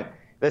point,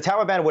 the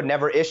Taliban would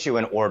never issue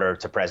an order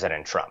to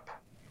President Trump,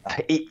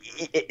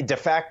 de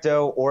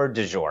facto or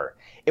de jure.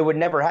 It would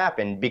never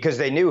happen because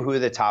they knew who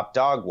the top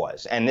dog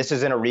was. And this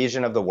is in a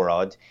region of the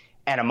world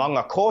and among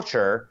a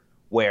culture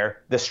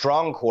where the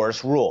strong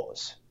course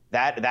rules.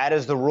 That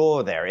is the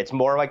rule there. It's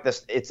more like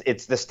this.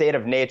 It's the state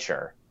of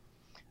nature,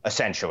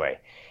 essentially.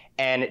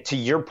 And to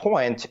your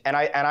point, and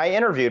I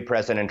interviewed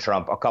President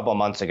Trump a couple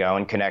months ago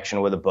in connection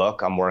with a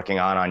book I'm working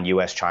on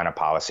U.S.-China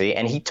policy,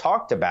 and he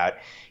talked about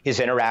his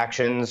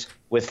interactions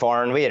with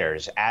foreign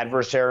leaders,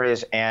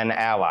 adversaries, and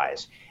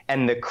allies.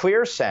 And the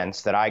clear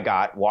sense that I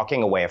got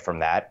walking away from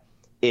that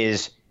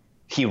is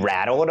he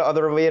rattled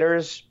other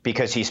leaders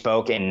because he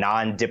spoke in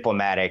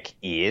non-diplomatic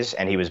ease,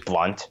 and he was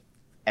blunt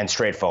and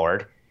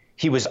straightforward.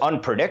 He was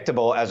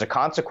unpredictable as a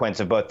consequence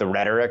of both the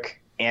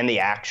rhetoric and the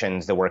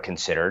actions that were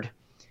considered.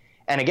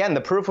 And again,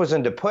 the proof was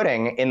in the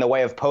pudding in the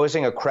way of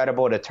posing a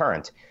credible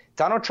deterrent.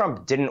 Donald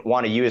Trump didn't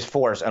want to use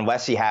force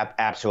unless he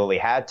absolutely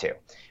had to.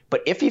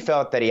 But if he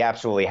felt that he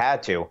absolutely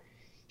had to,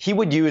 he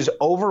would use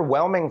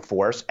overwhelming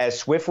force as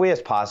swiftly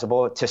as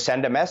possible to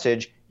send a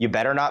message, you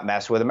better not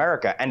mess with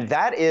America. And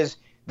that is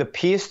the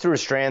peace through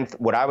strength,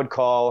 what I would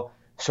call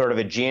sort of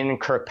a Jeane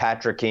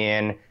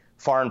Kirkpatrickian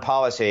foreign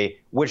policy,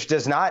 which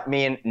does not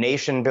mean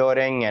nation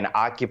building and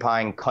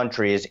occupying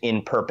countries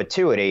in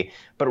perpetuity,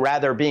 but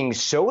rather being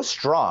so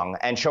strong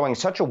and showing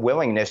such a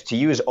willingness to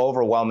use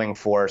overwhelming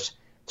force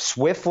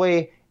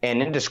swiftly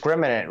and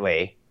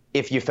indiscriminately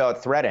if you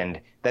felt threatened,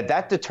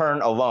 that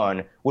deterrent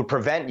alone would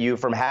prevent you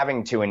from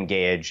having to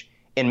engage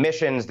in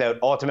missions that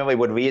ultimately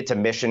would lead to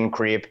mission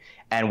creep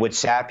and would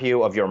sap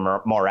you of your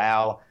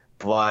morale,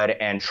 blood,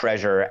 and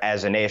treasure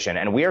as a nation.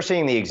 And we are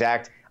seeing the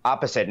exact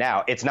opposite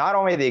now. It's not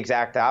only the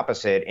exact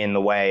opposite in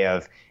the way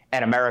of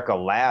an America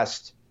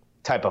last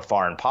type of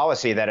foreign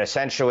policy that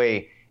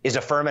essentially is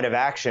affirmative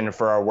action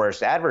for our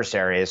worst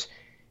adversaries,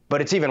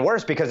 but it's even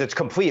worse because it's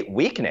complete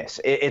weakness.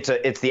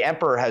 It's the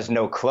emperor has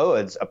no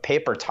clothes, a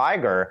paper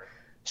tiger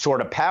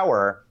sort of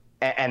power,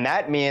 and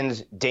that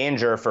means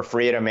danger for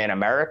freedom in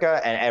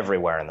America and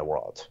everywhere in the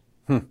world.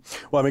 Well,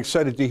 I'm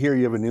excited to hear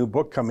you have a new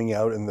book coming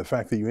out, and the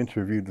fact that you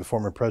interviewed the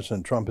former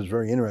President Trump is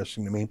very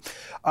interesting to me.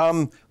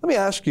 Let me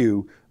ask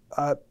you,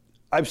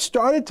 I've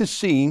started to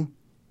see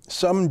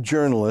some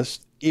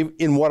journalists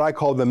in what I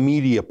call the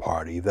media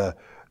party, the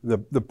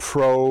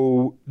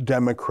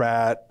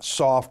pro-Democrat,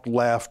 soft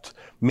left,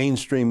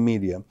 mainstream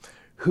media,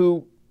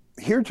 who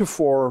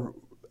heretofore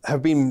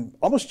have been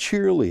almost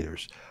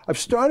cheerleaders. I've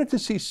started to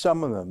see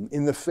some of them,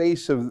 in the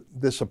face of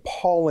this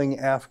appalling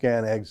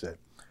Afghan exit,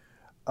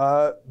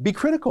 be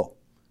critical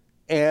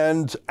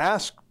and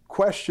ask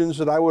questions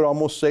that I would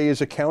almost say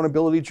is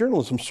accountability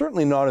journalism,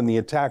 certainly not in the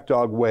attack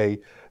dog way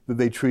that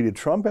they treated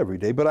Trump every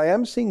day, but I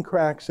am seeing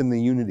cracks in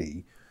the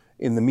unity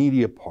in the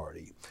media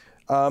party.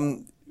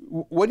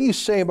 What do you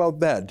say about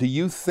that? Do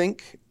you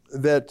think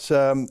that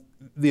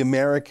the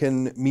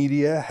American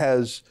media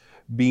has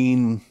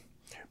been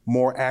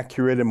more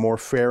accurate and more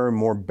fair and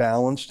more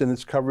balanced in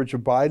its coverage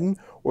of Biden?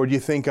 Or do you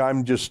think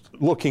I'm just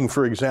looking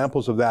for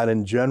examples of that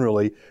and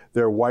generally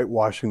they're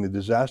whitewashing the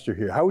disaster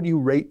here? How would you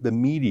rate the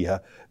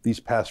media these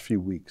past few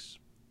weeks?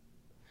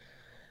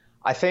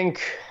 I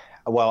think,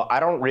 well, I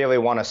don't really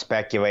want to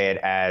speculate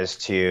as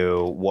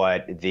to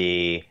what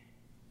the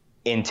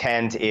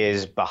intent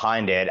is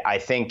behind it. I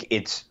think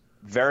it's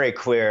very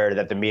clear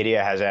that the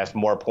media has asked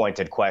more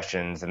pointed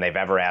questions than they've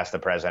ever asked the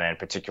president,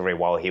 particularly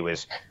while he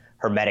was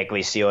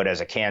hermetically sealed as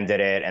a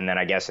candidate. And then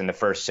I guess in the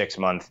first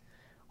 6-month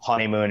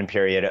honeymoon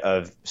period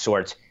of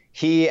sorts,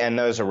 he and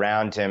those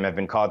around him have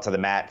been called to the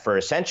mat for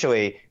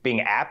essentially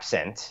being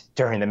absent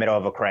during the middle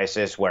of a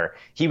crisis where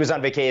he was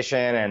on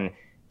vacation and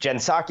Jen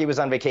Psaki was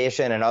on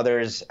vacation and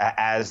others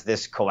as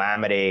this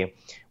calamity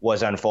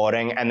was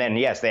unfolding. And then,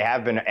 yes, they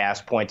have been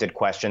asked pointed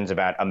questions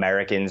about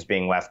Americans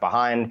being left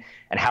behind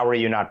and how were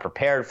you not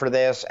prepared for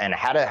this? And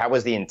how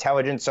was the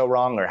intelligence so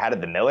wrong? Or how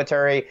did the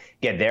military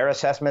get their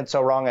assessment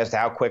so wrong as to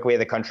how quickly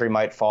the country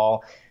might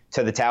fall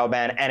to the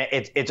Taliban? And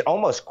it's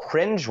almost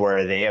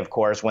cringeworthy, of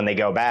course, when they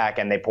go back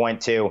and they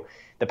point to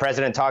the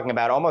president talking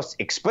about almost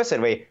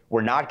explicitly,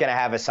 we're not going to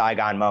have a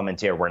Saigon moment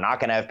here. We're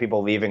not going to have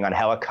people leaving on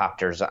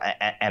helicopters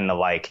and the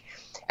like.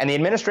 And the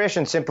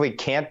administration simply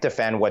can't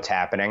defend what's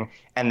happening.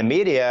 And the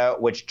media,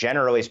 which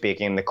generally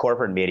speaking, the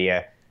corporate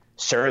media,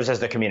 serves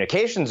as the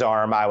communications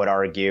arm, I would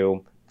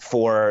argue,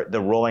 for the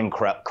ruling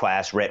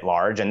class writ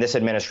large. And this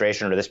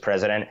administration or this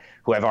president,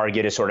 who I've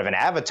argued is sort of an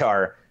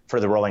avatar for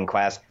the ruling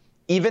class,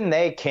 even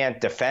they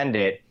can't defend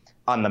it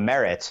on the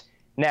merits.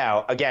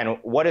 Now, again,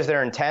 what is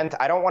their intent?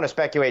 I don't want to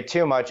speculate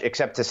too much,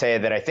 except to say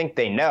that I think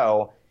they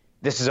know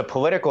this is a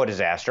political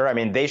disaster. I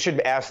mean, they should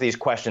ask these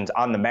questions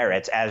on the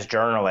merits as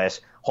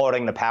journalists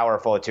holding the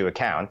powerful to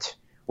account,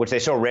 which they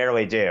so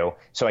rarely do.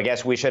 So I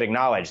guess we should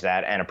acknowledge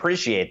that and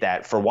appreciate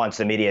that for once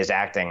the media is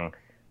acting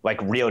like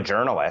real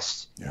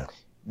journalists. Yeah.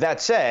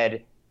 That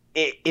said,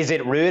 is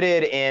it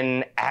rooted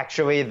in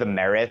actually the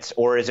merits,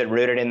 or is it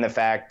rooted in the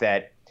fact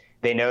that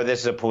they know this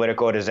is a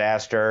political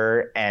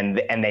disaster and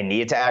they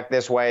need to act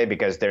this way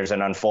because there's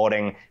an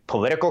unfolding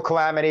political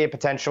calamity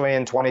potentially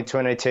in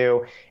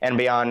 2022 and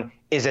beyond?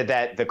 Is it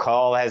that the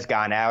call has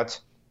gone out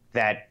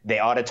that they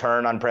ought to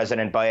turn on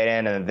President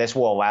Biden and this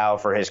will allow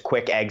for his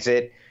quick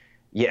exit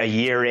a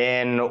year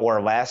in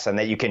or less, and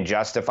that you can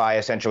justify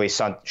essentially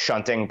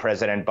shunting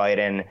President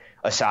Biden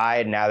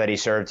aside now that he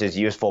served his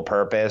useful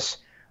purpose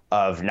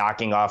of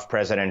knocking off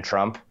President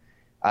Trump?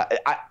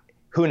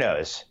 Who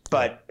knows?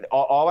 But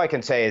all I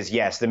can say is,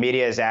 yes, the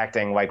media is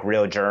acting like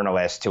real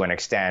journalists to an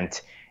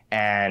extent.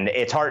 And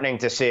it's heartening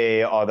to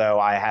see, although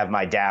I have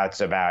my doubts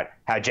about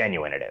how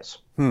genuine it is.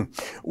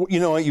 Well, you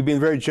know, you've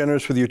been very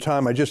generous with your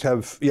time. I just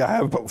have, I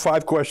have about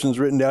 5 questions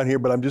written down here,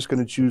 but I'm just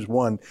going to choose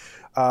one.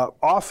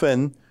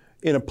 Often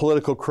in a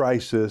political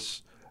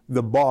crisis,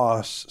 the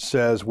boss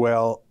says,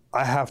 well,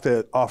 I have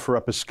to offer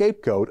up a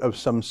scapegoat of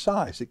some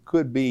size. It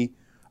could be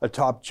a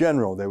top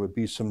general. There would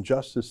be some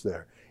justice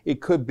there. It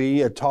could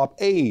be a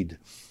top aide.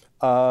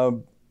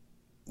 You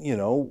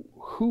know,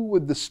 who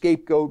would the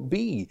scapegoat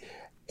be?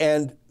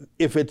 And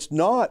if it's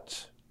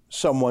not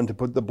someone to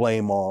put the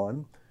blame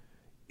on,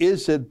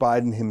 is it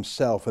Biden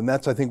himself? And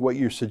that's, I think, what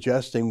you're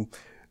suggesting.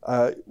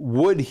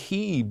 Would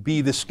he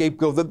be the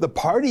scapegoat that the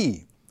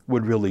party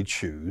would really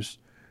choose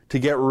to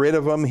get rid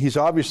of him? He's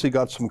obviously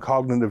got some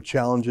cognitive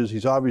challenges.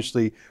 He's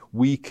obviously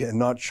weak and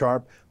not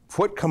sharp.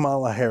 Put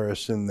Kamala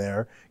Harris in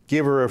there,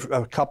 give her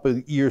a couple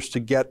of years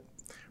to get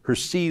her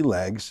sea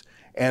legs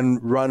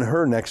and run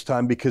her next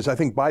time, because I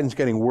think Biden's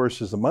getting worse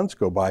as the months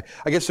go by.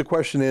 I guess the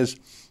question is,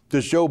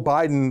 does Joe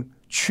Biden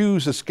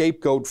choose a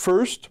scapegoat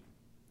first,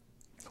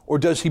 or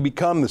does he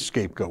become the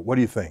scapegoat? What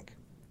do you think?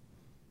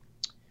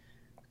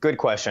 Good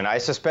question. I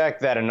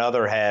suspect that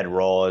another head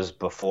rolls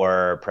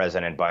before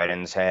President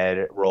Biden's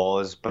head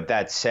rolls. But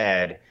that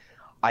said,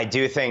 I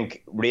do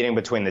think, reading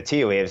between the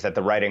tea leaves, that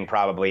the writing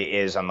probably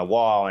is on the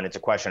wall, and it's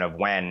a question of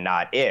when,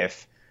 not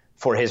if,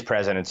 for his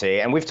presidency.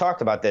 And we've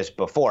talked about this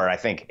before. I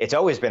think it's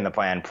always been the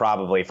plan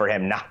probably for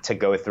him not to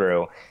go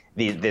through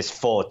this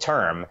full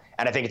term.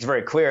 And I think it's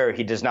very clear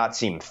he does not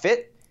seem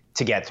fit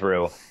to get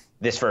through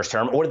this first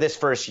term or this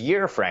first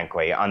year,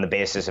 frankly, on the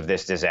basis of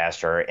this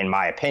disaster, in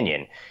my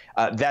opinion.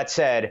 That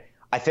said,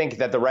 I think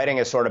that the writing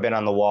has sort of been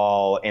on the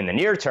wall in the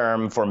near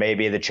term for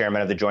maybe the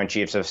chairman of the Joint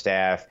Chiefs of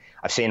Staff.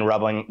 I've seen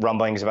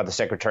rumblings about the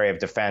Secretary of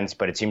Defense,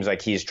 but it seems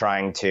like he's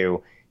trying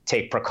to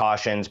take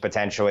precautions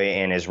potentially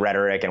in his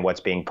rhetoric and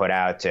what's being put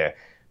out to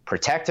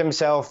protect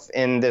himself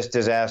in this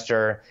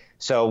disaster.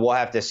 So we'll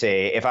have to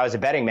see. If I was a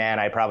betting man,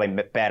 I'd probably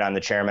bet on the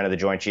chairman of the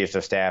Joint Chiefs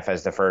of Staff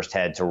as the first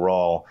head to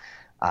roll.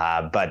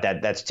 But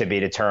that's to be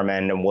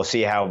determined, and we'll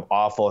see how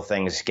awful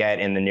things get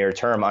in the near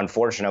term,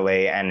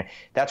 unfortunately. And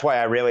that's why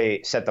I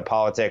really set the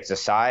politics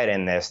aside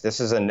in this. This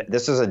is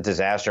a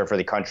disaster for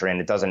the country,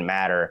 and it doesn't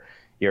matter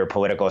your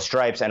political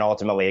stripes. And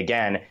ultimately,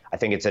 again, I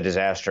think it's a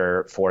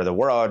disaster for the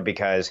world,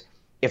 because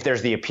if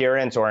there's the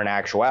appearance or an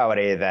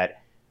actuality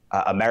that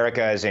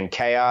America is in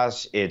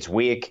chaos, it's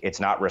weak,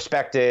 it's not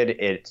respected,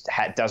 it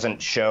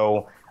doesn't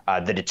show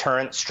the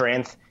deterrent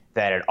strength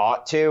that it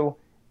ought to,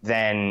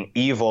 then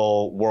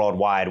evil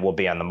worldwide will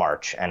be on the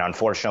march. And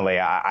unfortunately,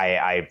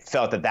 I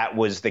felt that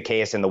was the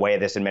case in the way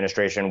this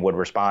administration would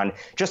respond,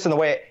 just in the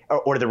way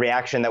or the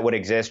reaction that would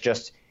exist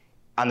just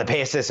on the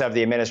basis of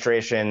the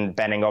administration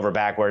bending over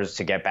backwards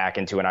to get back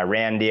into an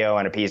Iran deal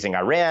and appeasing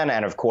Iran.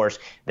 And of course,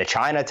 the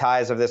China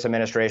ties of this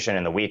administration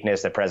and the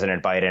weakness that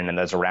President Biden and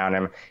those around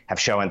him have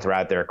shown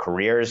throughout their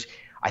careers.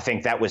 I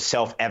think that was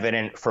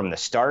self-evident from the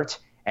start.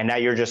 And now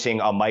you're just seeing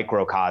a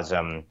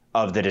microcosm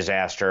of the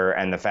disaster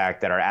and the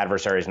fact that our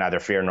adversaries neither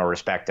fear nor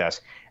respect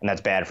us. And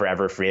that's bad for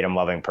every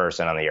freedom-loving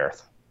person on the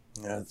earth.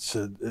 Yeah, it's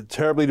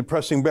terribly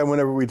depressing, Ben.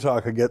 Whenever we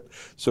talk, I get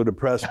so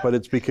depressed, but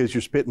it's because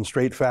you're spitting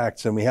straight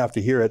facts and we have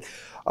to hear it.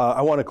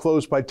 I want to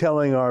close by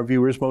telling our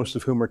viewers, most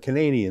of whom are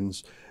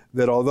Canadians,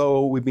 that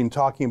although we've been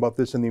talking about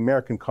this in the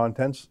American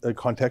context,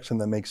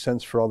 and that makes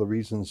sense for all the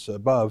reasons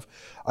above,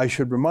 I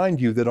should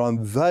remind you that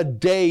on the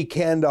day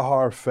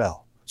Kabul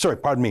fell,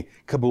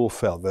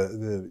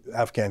 the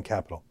Afghan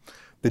capital,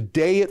 the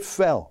day it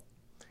fell,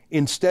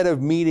 instead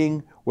of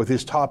meeting with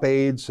his top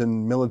aides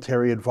and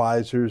military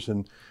advisors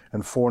and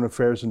foreign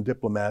affairs and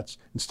diplomats,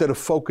 instead of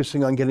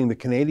focusing on getting the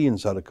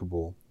Canadians out of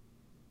Kabul,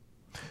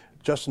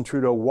 Justin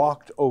Trudeau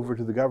walked over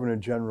to the Governor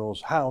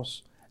General's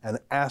house and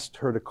asked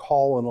her to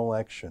call an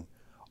election.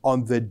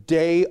 On the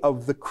day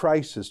of the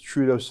crisis,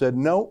 Trudeau said,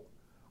 no,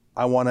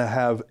 I want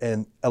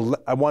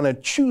to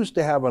choose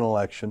to have an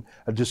election,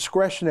 a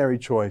discretionary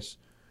choice,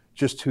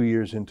 just 2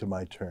 years into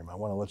my term. I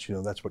want to let you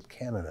know that's what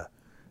Canada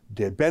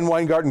did. Ben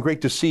Weingarten,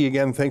 great to see you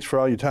again. Thanks for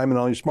all your time and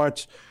all your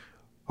smarts.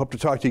 Hope to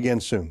talk to you again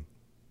soon.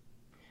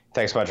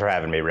 Thanks so much for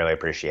having me. Really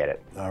appreciate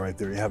it. All right,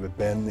 there you have it.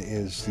 Ben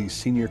is the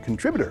senior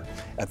contributor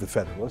at The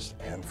Federalist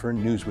and for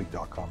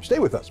Newsweek.com. Stay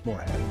with us.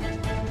 More ahead.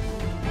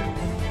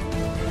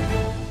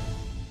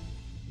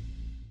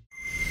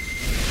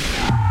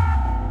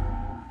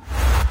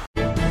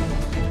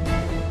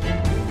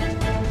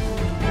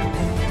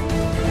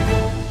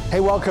 Hey,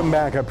 welcome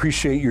back. I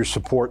appreciate your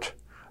support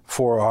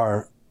for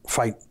our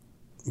fight,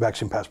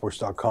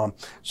 vaccinepassports.com.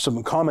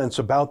 Some comments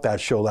about that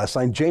show last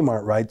night.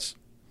 J-Mart writes,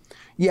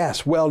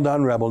 yes, well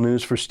done, Rebel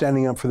News, for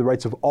standing up for the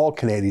rights of all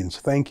Canadians.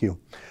 Thank you.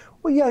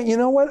 Well, yeah, you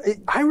know what?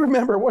 I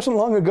remember, it wasn't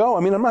long ago. I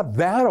mean, I'm not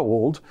that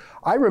old.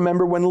 I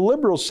remember when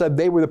liberals said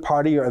they were the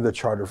party of the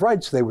Charter of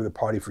Rights. They were the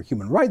party for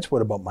human rights.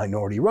 What about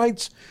minority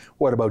rights?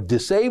 What about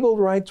disabled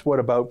rights? What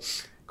about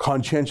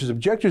conscientious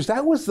objectors?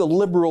 That was the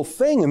liberal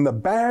thing, and the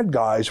bad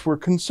guys were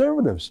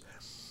conservatives.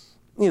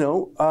 You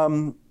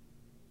know,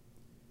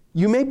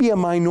 you may be a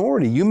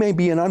minority. You may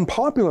be an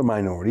unpopular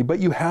minority, but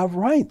you have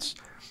rights.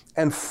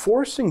 And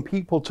forcing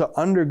people to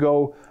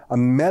undergo a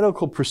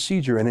medical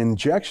procedure, an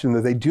injection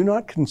that they do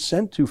not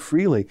consent to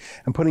freely,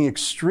 and putting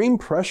extreme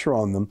pressure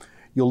on them,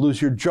 you'll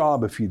lose your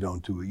job if you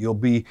don't do it. You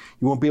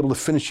won't be able to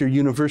finish your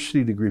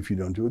university degree if you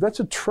don't do it. That's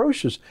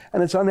atrocious,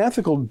 and it's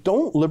unethical.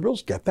 Don't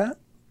liberals get that?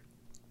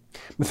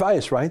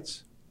 Matthias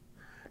writes,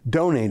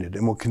 donated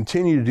and will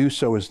continue to do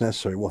so as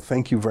necessary. Well,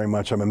 thank you very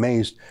much. I'm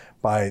amazed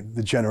by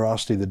the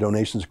generosity of the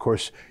donations. Of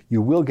course,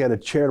 you will get a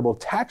charitable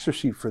tax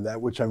receipt for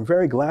that, which I'm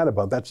very glad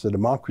about. That's the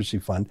Democracy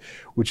Fund,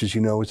 which, as you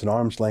know, is an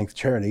arm's length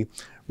charity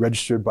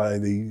registered by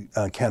the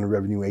Canada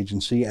Revenue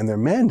Agency, and their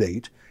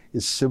mandate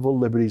is civil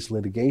liberties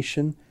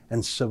litigation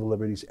and civil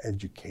liberties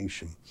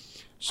education.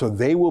 So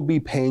they will be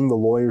paying the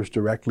lawyers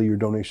directly. Your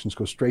donations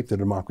go straight to the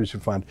Democracy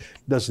Fund.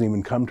 It doesn't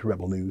even come to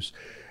Rebel News.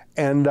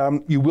 And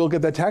you will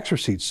get that tax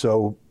receipt.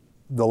 So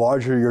the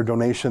larger your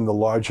donation, the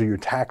larger your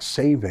tax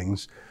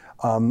savings.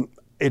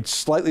 It's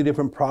slightly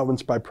different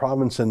province by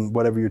province and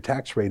whatever your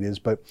tax rate is.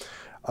 But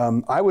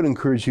I would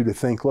encourage you to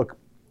think, look,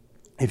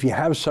 if you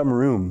have some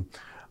room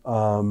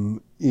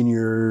in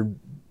your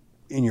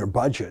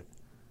budget,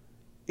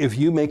 if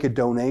you make a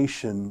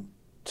donation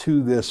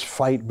to this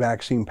fight,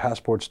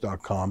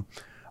 vaccinepassports.com,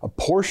 a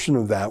portion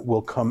of that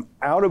will come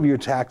out of your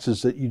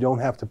taxes that you don't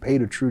have to pay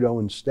to Trudeau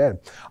instead.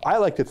 I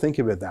like to think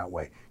of it that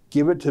way.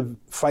 Give it to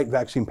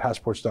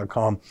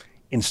fightvaccinepassports.com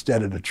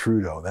instead of to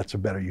Trudeau. That's a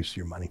better use of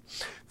your money.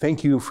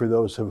 Thank you for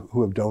those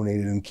who have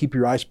donated, and keep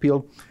your eyes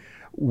peeled.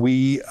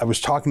 I was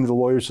talking to the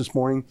lawyers this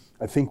morning.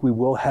 I think we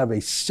will have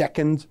a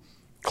second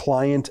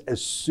client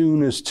as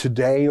soon as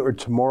today or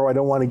tomorrow. I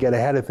don't want to get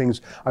ahead of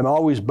things. I'm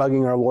always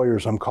bugging our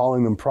lawyers. I'm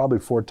calling them probably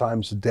 4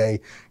 times a day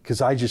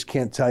because I just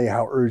can't tell you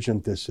how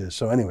urgent this is.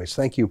 So anyways,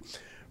 thank you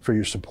for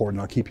your support,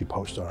 and I'll keep you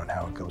posted on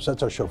how it goes.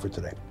 That's our show for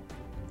today.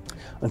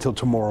 Until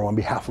tomorrow, on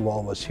behalf of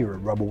all of us here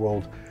at Rebel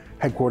World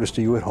headquarters,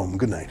 to you at home,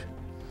 good night.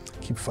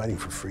 Keep fighting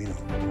for freedom.